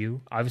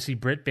AEW, obviously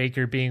Britt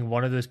Baker being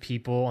one of those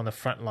people on the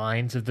front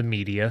lines of the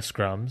media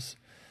scrums,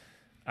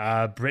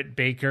 Britt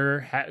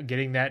Baker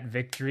getting that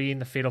victory in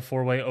the Fatal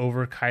 4-Way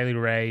over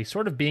Kylie Ray,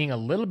 sort of being a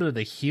little bit of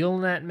the heel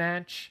in that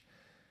match.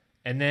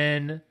 And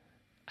then,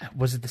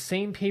 was it the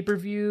same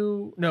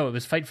pay-per-view? No, it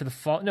was Fight for the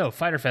Fall. No,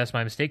 Fyter Fest,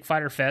 my mistake.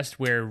 Fyter Fest,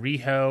 where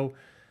Riho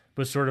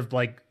was sort of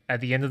like, at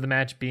the end of the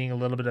match, being a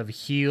little bit of a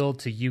heel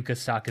to Yuka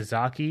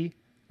Sakazaki,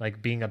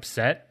 like being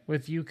upset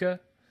with Yuka.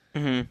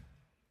 Mm-hmm.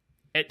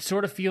 It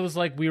sort of feels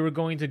like we were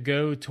going to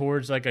go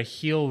towards like a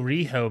heel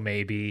Riho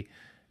maybe,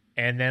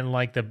 and then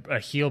like a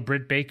heel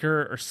Britt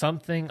Baker or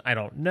something. I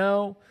don't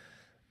know.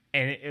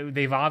 And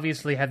they've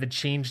obviously had to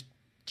change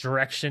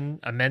direction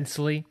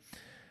immensely.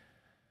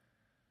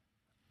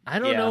 I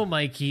don't know,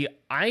 Mikey.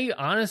 I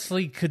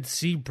honestly could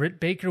see Britt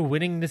Baker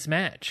winning this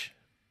match.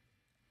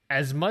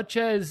 As much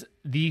as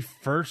the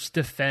first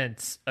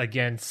defense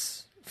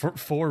against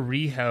for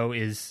Riho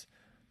is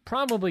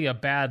probably a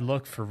bad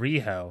look for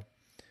Riho,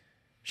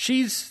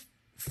 she's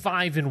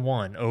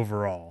 5-1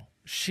 overall.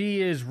 She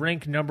is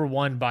ranked number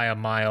 1 by a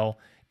mile.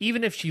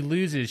 Even if she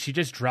loses, she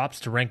just drops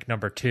to rank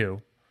number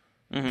 2.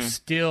 Mm-hmm.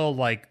 Still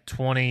like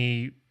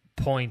 20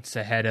 points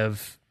ahead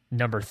of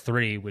number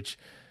 3, which,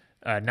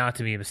 not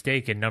to be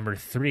mistaken, number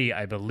 3,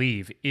 I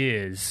believe,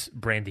 is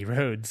Brandy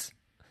Rhodes.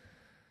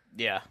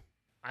 Yeah.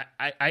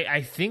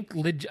 I think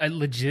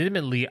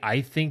legitimately,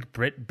 I think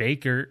Britt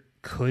Baker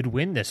could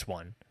win this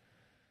one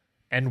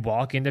and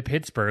walk into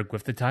Pittsburgh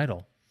with the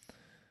title.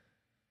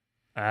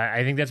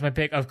 I think that's my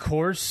pick. Of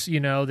course,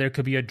 there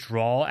could be a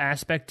draw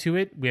aspect to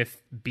it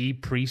with B.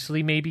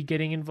 Priestley maybe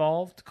getting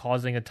involved,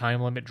 causing a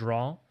time limit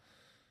draw.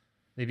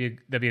 Maybe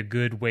that'd be a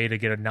good way to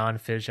get a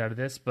non-finish out of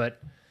this, but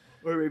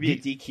or maybe a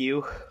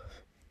DQ.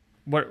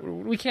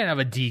 We can't have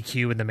a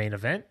DQ in the main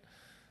event.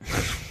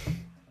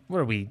 What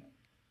are we?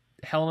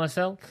 Hell in a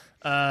Cell?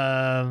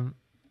 I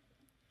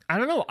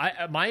don't know.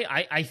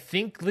 I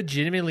think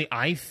legitimately,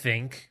 I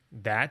think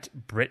that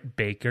Britt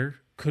Baker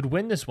could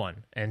win this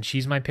one, and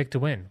she's my pick to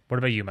win. What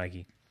about you,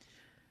 Mikey?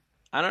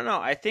 I don't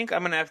know. I think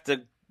I'm gonna have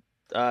to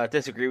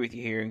disagree with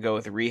you here and go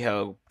with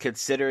Riho,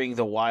 considering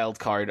the wild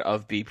card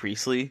of B.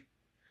 Priestley.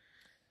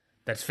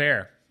 That's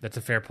fair. That's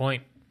a fair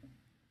point.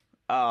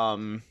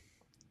 I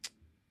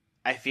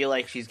feel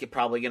like she's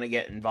probably gonna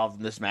get involved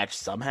in this match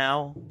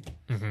somehow.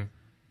 Mm-hmm.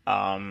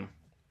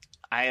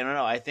 I don't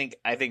know. I think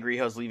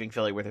Riho's leaving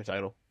Philly with her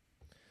title.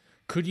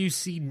 Could you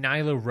see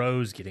Nyla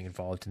Rose getting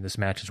involved in this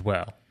match as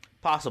well?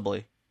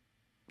 Possibly.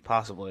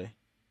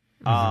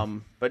 Mm-hmm.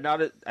 But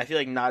not. I feel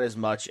like not as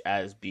much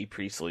as B.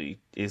 Priestley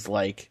is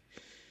like.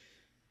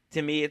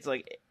 To me, it's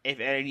like if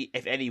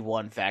any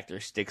one factor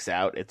sticks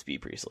out, it's B.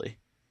 Priestley.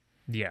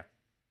 Yeah,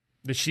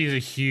 but she's a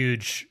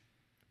huge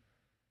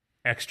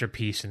extra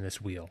piece in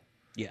this wheel.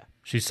 Yeah,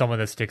 she's someone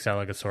that sticks out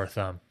like a sore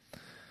thumb.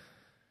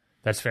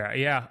 That's fair.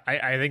 Yeah,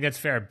 I think that's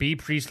fair. B.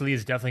 Priestley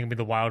is definitely going to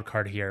be the wild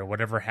card here.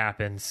 Whatever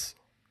happens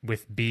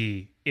with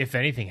B, if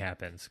anything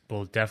happens,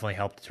 will definitely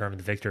help determine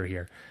the victor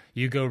here.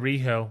 You go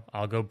Riho,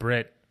 I'll go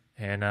Britt,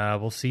 and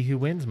we'll see who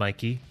wins,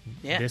 Mikey.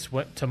 Yeah.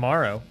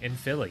 Tomorrow in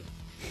Philly.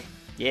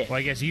 Yeah. Well,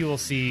 I guess you will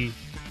see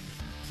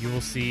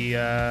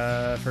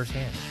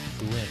firsthand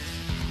who wins.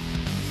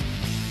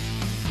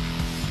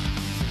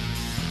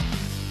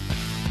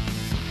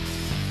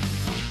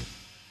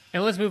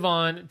 And let's move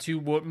on to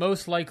what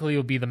most likely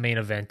will be the main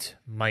event,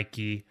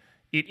 Mikey.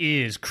 It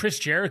is Chris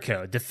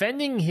Jericho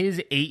defending his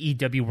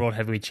AEW World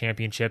Heavyweight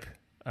Championship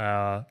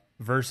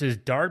versus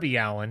Darby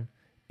Allin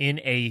in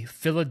a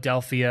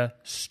Philadelphia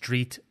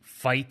street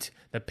fight.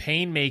 The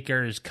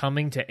Painmaker is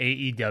coming to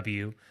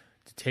AEW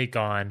to take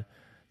on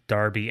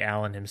Darby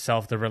Allin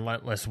himself, the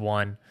Relentless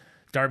One.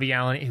 Darby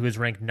Allin, who is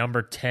ranked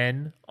number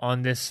 10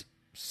 on this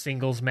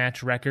singles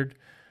match record,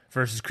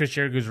 versus Chris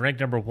Jericho, who's ranked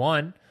number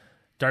 1.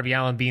 Darby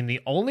Allin being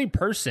the only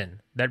person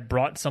that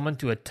brought someone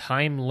to a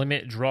time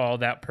limit draw,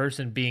 that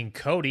person being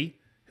Cody,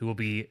 who will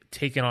be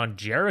taking on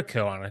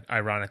Jericho,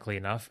 ironically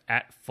enough,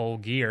 at Full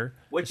Gear.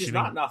 Which is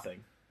not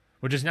nothing.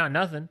 Which is not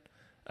nothing.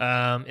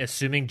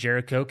 Assuming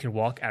Jericho can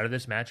walk out of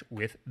this match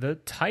with the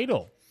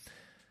title.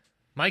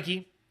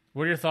 Mikey,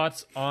 what are your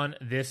thoughts on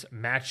this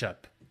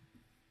matchup?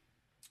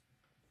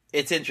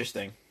 It's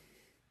interesting.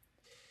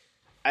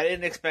 I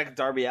didn't expect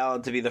Darby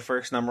Allin to be the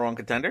first number one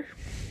contender.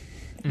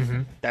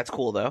 Mm-hmm. That's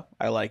cool, though.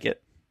 I like it.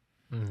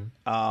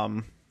 Mm-hmm.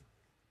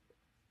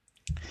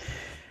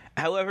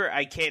 However,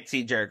 I can't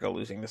see Jericho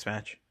losing this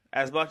match.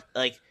 As much,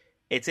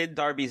 it's in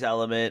Darby's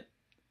element.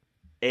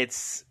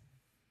 It's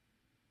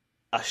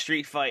a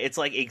street fight. It's,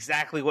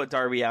 exactly what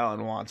Darby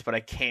Allin wants, but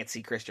I can't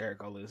see Chris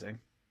Jericho losing.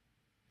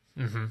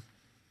 Mm-hmm.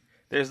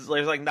 There's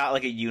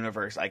not, a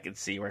universe I could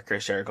see where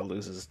Chris Jericho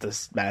loses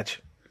this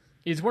match.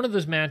 It's one of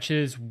those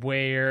matches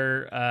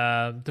where,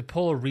 to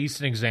pull a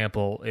recent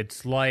example,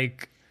 it's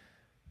like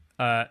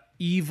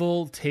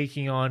Evil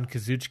taking on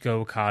Kazuchika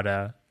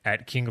Okada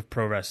at King of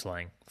Pro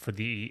Wrestling for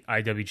the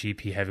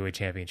IWGP Heavyweight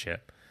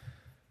Championship.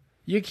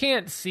 You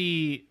can't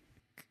see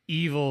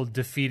Evil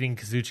defeating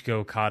Kazuchika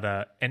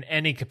Okada in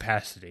any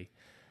capacity.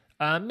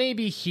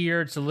 Maybe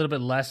here it's a little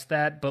bit less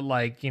that, but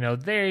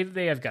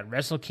they have got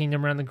Wrestle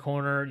Kingdom around the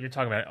corner. You're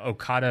talking about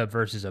Okada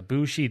versus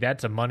Ibushi.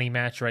 That's a money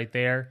match right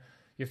there.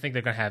 You think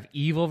they're going to have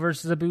Evil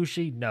versus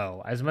Ibushi?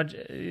 No. As much,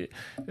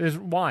 it's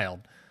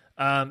wild.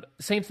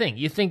 Same thing.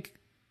 You think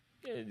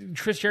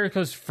Chris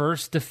Jericho's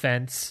first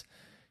defense,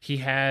 he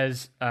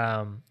has,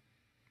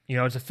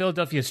 it's a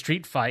Philadelphia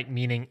street fight,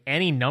 meaning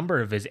any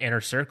number of his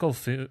inner circle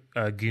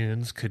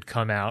goons could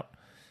come out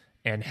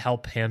and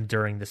help him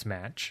during this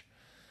match.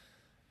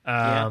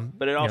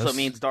 But it also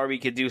means Darby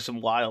could do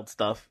some wild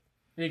stuff.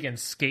 He can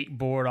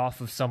skateboard off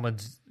of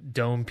someone's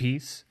dome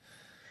piece.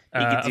 He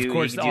could do, of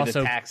course,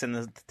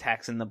 the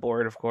tax in the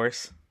board, of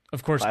course.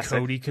 Of course, Classic.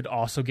 Cody could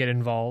also get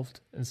involved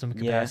in some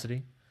capacity.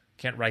 Yeah.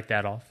 Can't write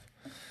that off.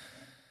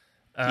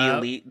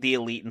 The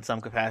elite in some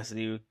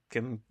capacity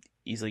can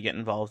easily get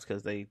involved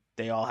because they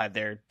all had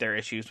their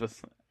issues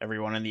with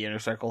everyone in the inner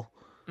circle.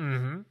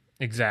 Mm-hmm.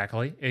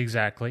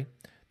 Exactly.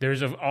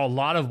 There's a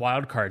lot of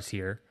wild cards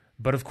here,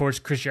 but of course,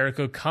 Chris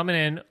Jericho coming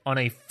in on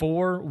a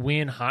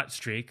 4-win hot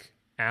streak,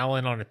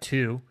 Allin on a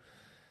 2.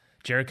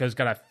 Jericho's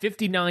got a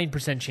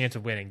 59% chance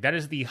of winning. That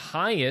is the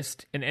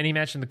highest in any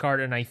match in the card,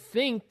 and I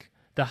think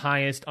the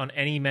highest on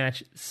any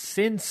match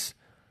since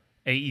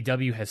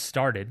AEW has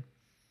started.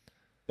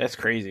 That's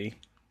crazy.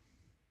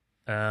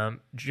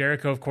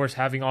 Jericho, of course,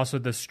 having also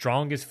the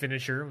strongest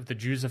finisher with the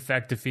Juice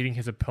Effect, defeating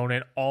his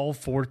opponent all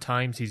 4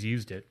 times he's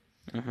used it.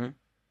 Mm-hmm.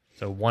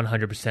 So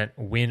 100%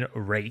 win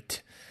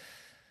rate.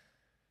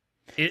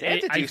 They have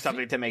to do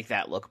something to make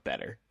that look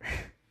better.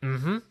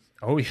 Mm-hmm.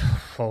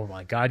 Oh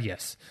my God,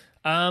 yes.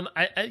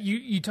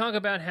 You talk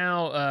about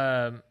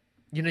how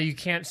you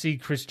can't see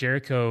Chris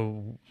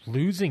Jericho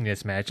losing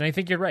this match, and I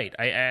think you're right.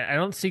 I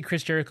don't see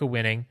Chris Jericho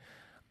winning.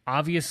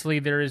 Obviously,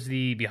 there is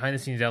the behind the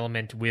scenes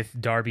element with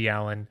Darby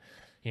Allin,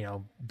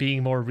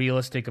 being more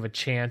realistic of a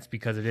chance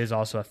because it is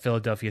also a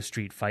Philadelphia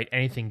street fight.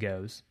 Anything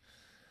goes.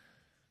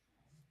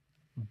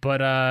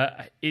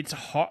 But it's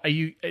hard.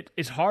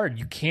 It's hard.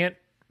 You can't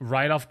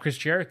write off Chris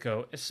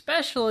Jericho,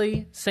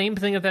 especially same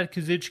thing with that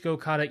Kazuchika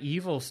Okada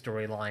Evil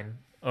storyline.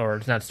 Or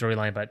it's not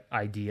storyline, but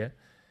idea.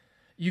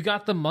 You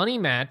got the money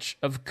match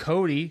of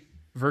Cody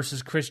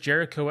versus Chris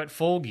Jericho at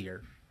Full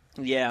Gear.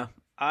 Yeah.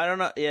 I don't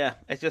know. Yeah.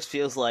 It just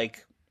feels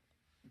like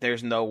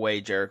there's no way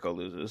Jericho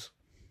loses.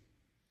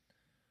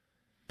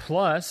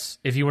 Plus,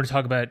 if you were to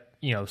talk about,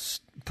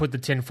 put the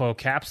tinfoil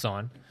caps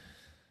on,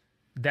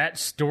 that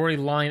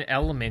storyline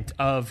element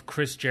of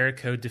Chris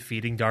Jericho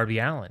defeating Darby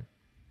Allin.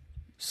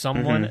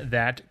 Someone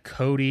that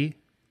Cody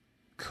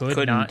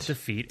couldn't not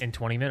defeat in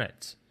 20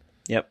 minutes.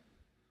 Yep.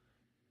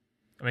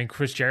 I mean,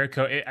 Chris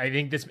Jericho, I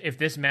think if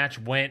this match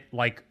went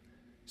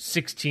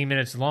 16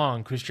 minutes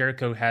long, Chris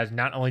Jericho has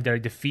not only did I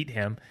defeat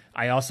him,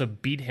 I also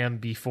beat him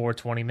before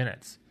 20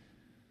 minutes.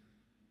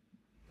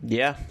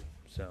 Yeah.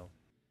 So,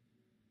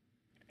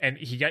 and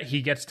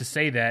he gets to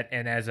say that,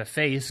 and as a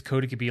face,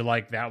 Cody could be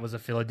like, that was a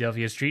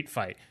Philadelphia street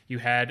fight. You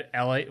had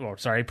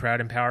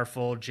Proud and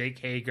Powerful, Jake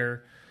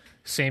Hager,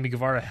 Sammy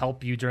Guevara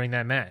help you during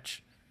that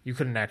match. You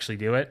couldn't actually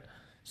do it,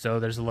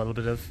 so there's a little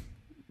bit of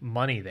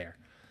money there.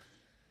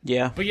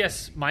 Yeah. But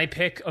yes, my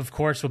pick, of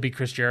course, will be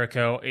Chris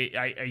Jericho.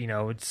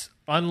 It's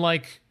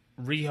unlike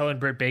Riho and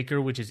Britt Baker,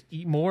 which is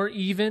more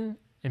even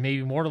and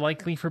maybe more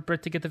likely for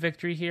Britt to get the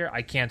victory here.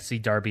 I can't see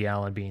Darby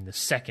Allin being the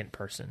second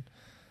person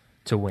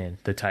to win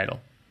the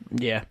title.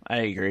 Yeah, I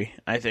agree.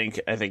 I think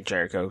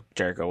Jericho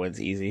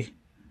wins easy.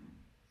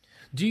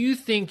 Do you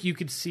think you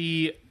could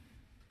see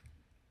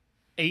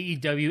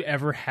AEW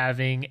ever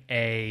having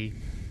a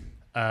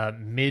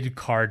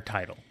mid-card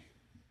title?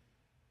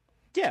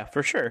 Yeah,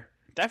 for sure.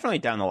 Definitely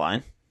down the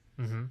line.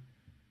 Mm-hmm.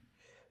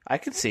 I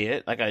could see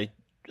it, like an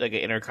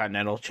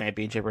Intercontinental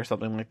Championship or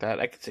something like that.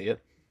 I could see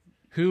it.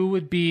 Who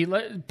would be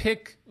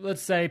pick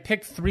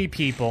 3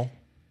 people,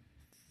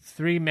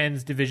 3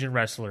 men's division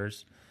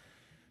wrestlers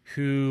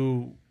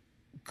who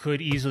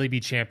could easily be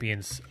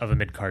champions of a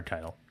mid-card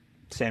title?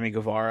 Sammy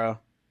Guevara,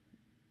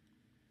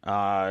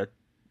 Shawn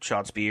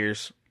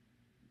Spears,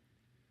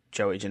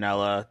 Joey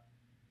Janela,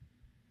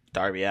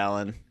 Darby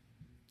Allin.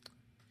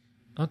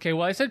 Okay,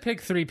 well, I said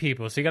pick 3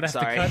 people, so you gotta have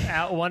to cut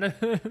out one of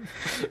them.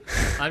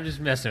 I'm just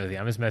messing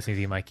with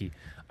you, Mikey.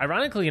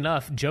 Ironically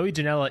enough, Joey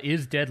Janela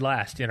is dead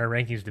last in our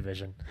rankings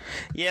division.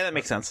 Yeah, that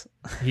makes sense.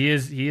 He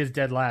is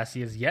dead last.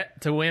 He has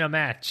yet to win a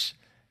match.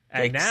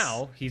 And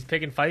now he's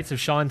picking fights of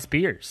Shawn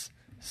Spears.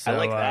 So, I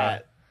like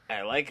that.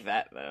 I like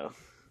that, though.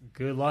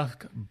 Good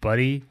luck,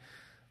 buddy.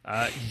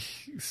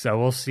 So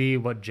we'll see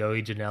what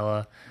Joey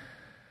Janela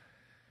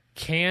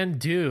can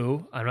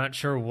do. I'm not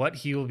sure what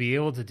he will be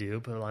able to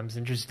do, but I'm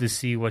interested to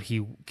see what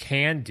he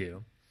can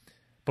do.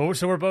 But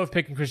so we're both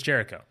picking Chris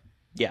Jericho.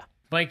 Yeah.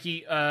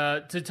 Mikey,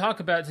 to take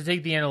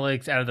the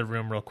analytics out of the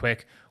room real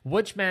quick,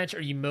 which match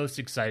are you most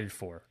excited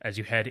for as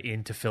you head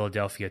into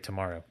Philadelphia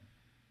tomorrow?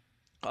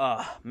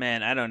 Oh,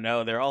 man, I don't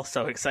know. They're all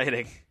so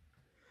exciting.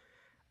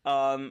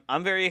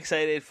 I'm very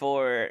excited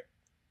for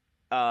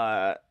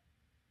the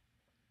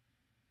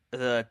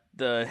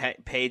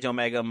Page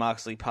Omega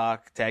Moxley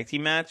Pac tag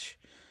team match.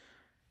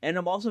 And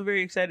I'm also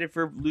very excited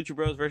for Lucha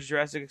Bros versus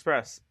Jurassic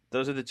Express.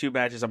 Those are the 2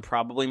 matches I'm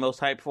probably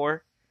most hyped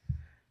for.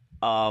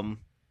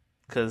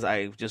 Because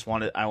I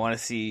want to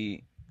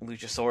see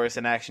Luchasaurus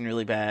in action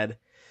really bad.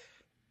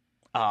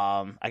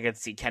 I get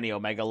to see Kenny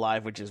Omega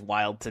live, which is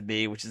wild to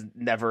me, which is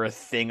never a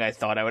thing I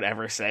thought I would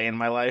ever say in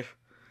my life.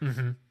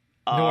 Mm-hmm.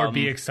 Nor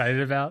be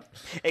excited about.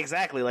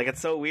 Exactly. Like, it's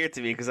so weird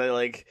to me because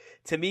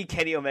to me,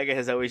 Kenny Omega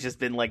has always just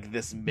been like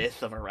this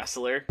myth of a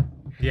wrestler.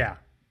 Yeah.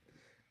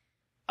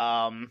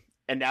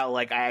 And now,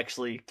 like, I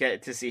actually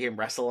get to see him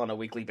wrestle on a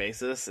weekly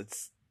basis.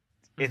 It's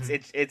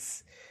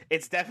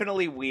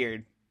definitely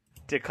weird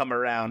to come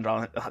around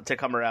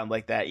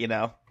like that, you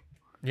know?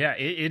 Yeah,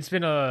 it's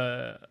been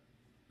the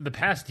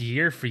past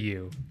year for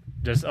you,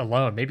 just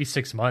alone, maybe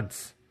 6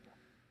 months.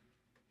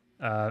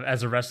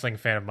 As a wrestling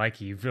fan of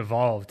Mikey, you've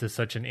evolved to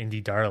such an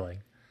indie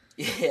darling.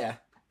 Yeah,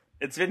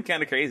 it's been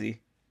kind of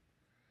crazy.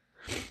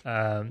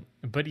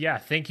 But yeah,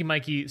 thank you,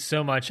 Mikey,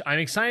 so much. I'm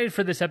excited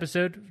for this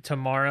episode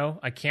tomorrow.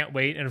 I can't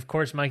wait. And of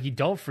course, Mikey,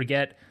 don't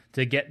forget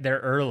to get there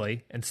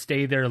early and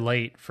stay there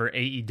late for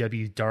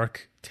AEW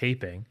Dark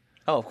taping.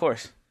 Oh, of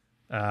course.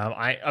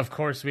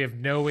 We have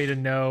no way to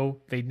know.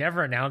 They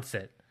never announce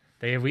it.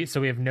 So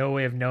we have no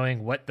way of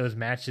knowing what those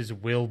matches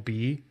will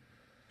be.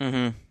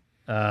 Mm-hmm.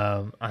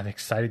 I'm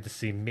excited to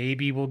see.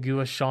 Maybe we'll do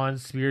a Shawn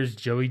Spears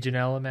Joey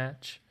Janela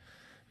match.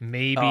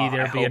 Maybe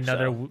there'll be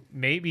another. So.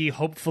 Maybe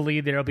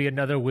hopefully there'll be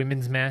another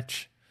women's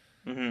match.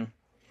 Mm-hmm.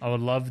 I would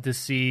love to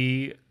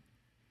see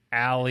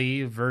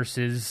Allie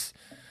versus,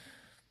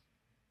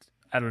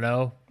 I don't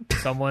know,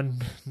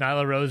 someone.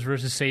 Nyla Rose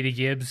versus Sadie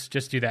Gibbs.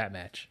 Just do that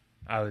match.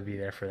 I would be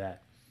there for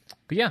that.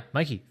 But yeah,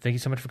 Mikey, thank you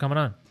so much for coming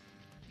on.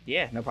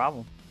 Yeah, no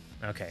problem.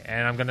 Okay,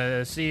 and I'm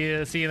gonna see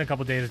you in a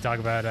couple days to talk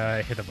about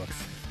Hit the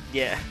Books.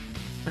 Yeah.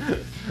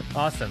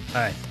 Awesome.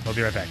 All right, we'll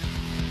be right back.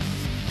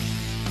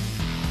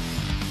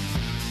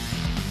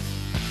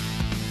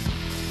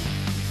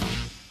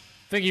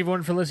 Thank you,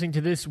 everyone, for listening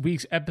to this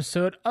week's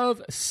episode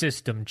of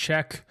System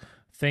Check.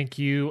 Thank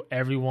you,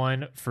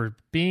 everyone, for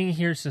being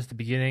here since the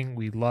beginning.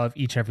 We love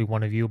each and every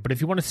one of you. But if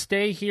you want to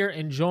stay here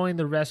and join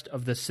the rest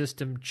of the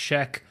System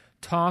Check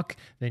talk,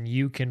 then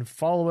you can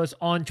follow us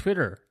on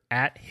Twitter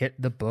at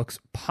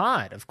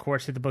HitTheBooksPod. Of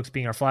course, Hit the Books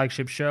being our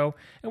flagship show.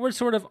 And we're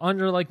sort of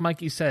under, like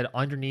Mikey said,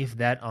 underneath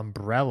that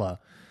umbrella.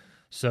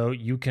 So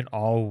you can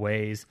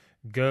always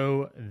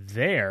go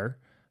there.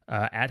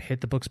 At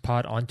Hit the Books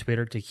Pod on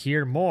Twitter to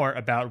hear more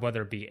about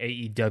whether it be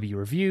AEW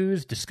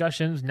reviews,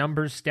 discussions,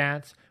 numbers,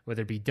 stats,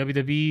 whether it be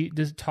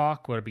WWE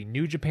talk, whether it be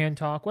New Japan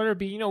talk, whether it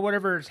be,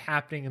 whatever is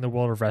happening in the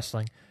world of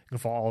wrestling. You can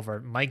follow all of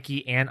our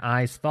Mikey and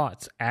I's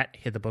thoughts at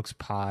Hit the Books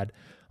Pod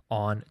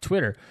on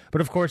Twitter.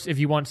 But of course, if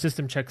you want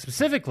System Check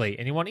specifically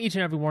and you want each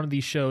and every one of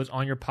these shows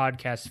on your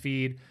podcast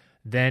feed,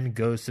 then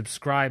go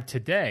subscribe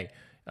today.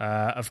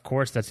 Of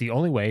course, that's the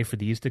only way for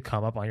these to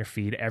come up on your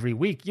feed every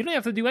week. You don't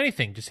have to do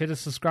anything. Just hit a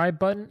subscribe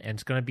button, and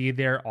it's going to be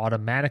there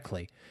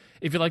automatically.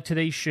 If you like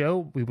today's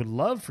show, we would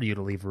love for you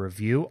to leave a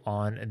review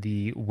on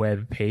the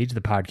web page,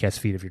 the podcast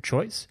feed of your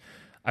choice.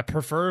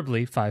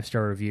 Preferably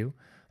 5-star review.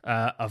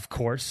 Of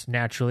course,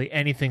 naturally,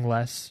 anything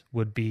less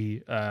would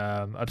be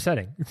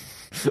upsetting.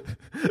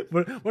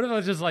 What if I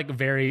was just like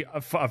very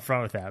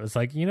upfront with that? It's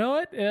like, you know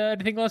what?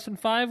 Anything less than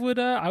 5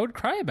 I would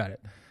cry about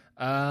it.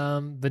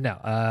 But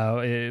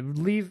no,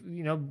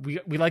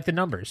 we like the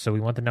numbers, so we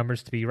want the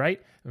numbers to be right.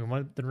 We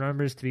want the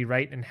numbers to be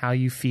right in how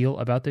you feel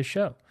about this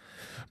show.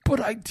 But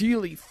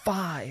ideally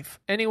 5.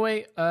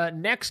 Anyway,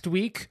 next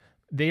week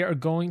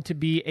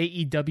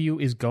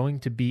AEW is going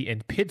to be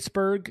in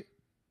Pittsburgh,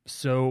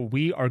 so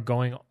we are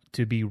going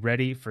to be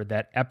ready for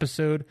that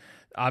episode.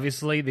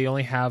 Obviously, they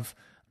only have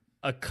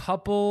not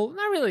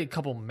really a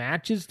couple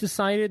matches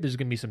decided. There's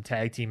going to be some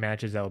tag team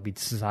matches that will be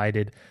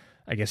decided,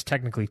 I guess,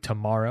 technically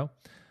tomorrow.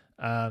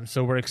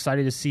 So we're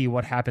excited to see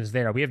what happens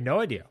there. We have no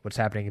idea what's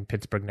happening in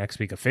Pittsburgh next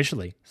week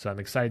officially, so I'm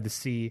excited to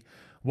see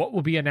what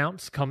will be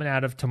announced coming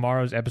out of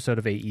tomorrow's episode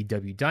of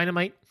AEW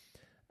Dynamite.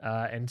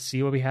 And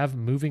see what we have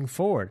moving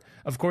forward.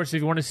 Of course,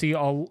 if you want to see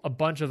a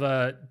bunch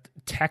of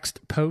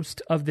text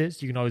post of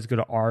this, you can always go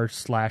to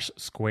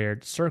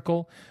r/squared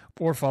circle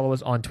or follow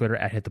us on Twitter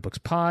at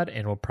HitTheBooksPod,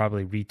 and we'll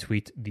probably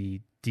retweet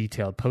the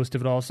detailed post of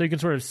it all. So you can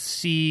sort of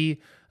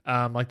see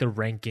like the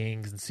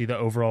rankings and see the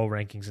overall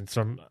rankings and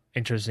some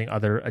interesting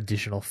other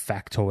additional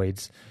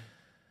factoids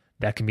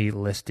that can be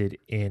listed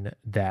in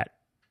that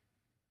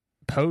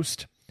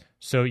post.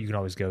 So you can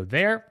always go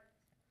there.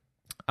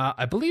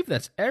 I believe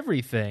that's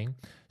everything.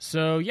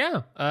 So,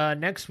 yeah,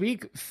 next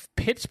week,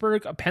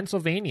 Pittsburgh,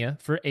 Pennsylvania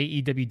for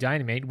AEW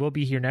Dynamite. We'll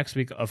be here next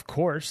week, of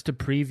course, to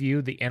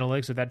preview the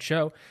analytics of that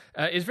show.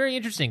 It's very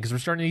interesting because we're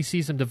starting to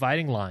see some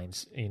dividing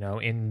lines,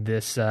 in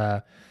this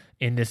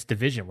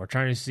division. We're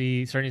starting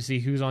to see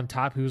who's on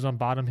top, who's on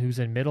bottom, who's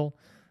in middle,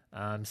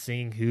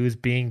 seeing who's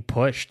being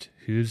pushed,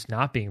 who's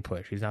not being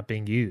pushed, who's not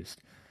being used,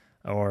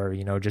 or,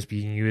 just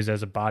being used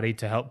as a body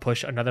to help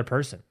push another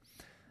person.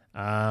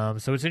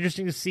 So it's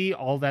interesting to see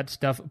all that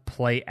stuff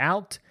play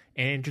out,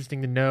 and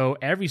interesting to know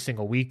every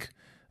single week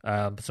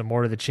some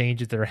more of the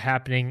changes that are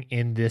happening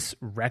in this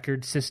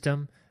record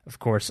system. Of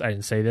course, I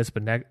didn't say this,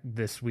 but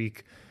this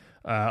week,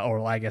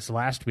 or I guess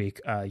last week,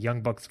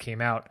 Young Bucks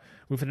came out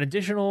with an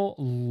additional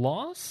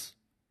loss.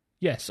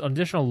 Yes, an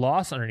additional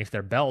loss underneath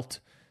their belt,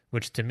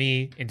 which to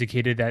me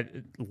indicated that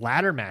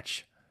ladder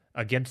match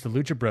against the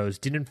Lucha Bros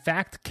did in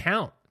fact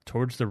count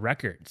towards the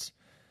records.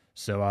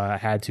 So I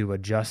had to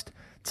adjust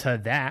to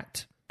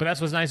that. But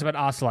that's what's nice about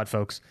Ocelot,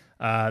 folks.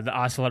 The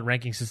Ocelot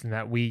ranking system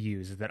that we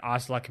use is that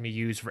Ocelot can be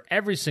used for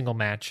every single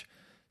match,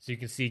 so you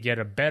can get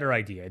a better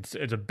idea.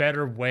 It's a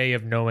better way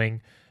of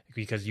knowing,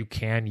 because you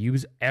can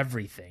use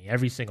everything,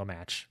 every single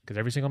match, because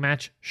every single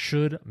match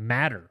should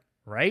matter,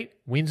 right?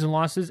 Wins and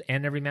losses,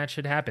 and every match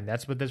should happen.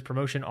 That's what this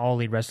promotion, All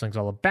Elite Wrestling, is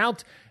all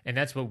about, and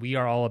that's what we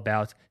are all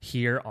about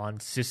here on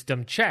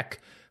System Check.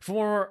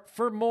 For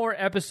more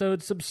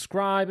episodes,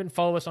 subscribe and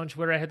follow us on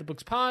Twitter at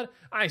HitTheBooksPod.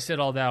 I said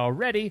all that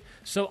already.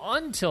 So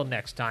until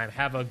next time,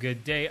 have a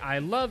good day. I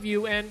love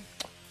you, and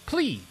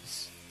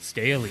please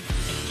stay elite.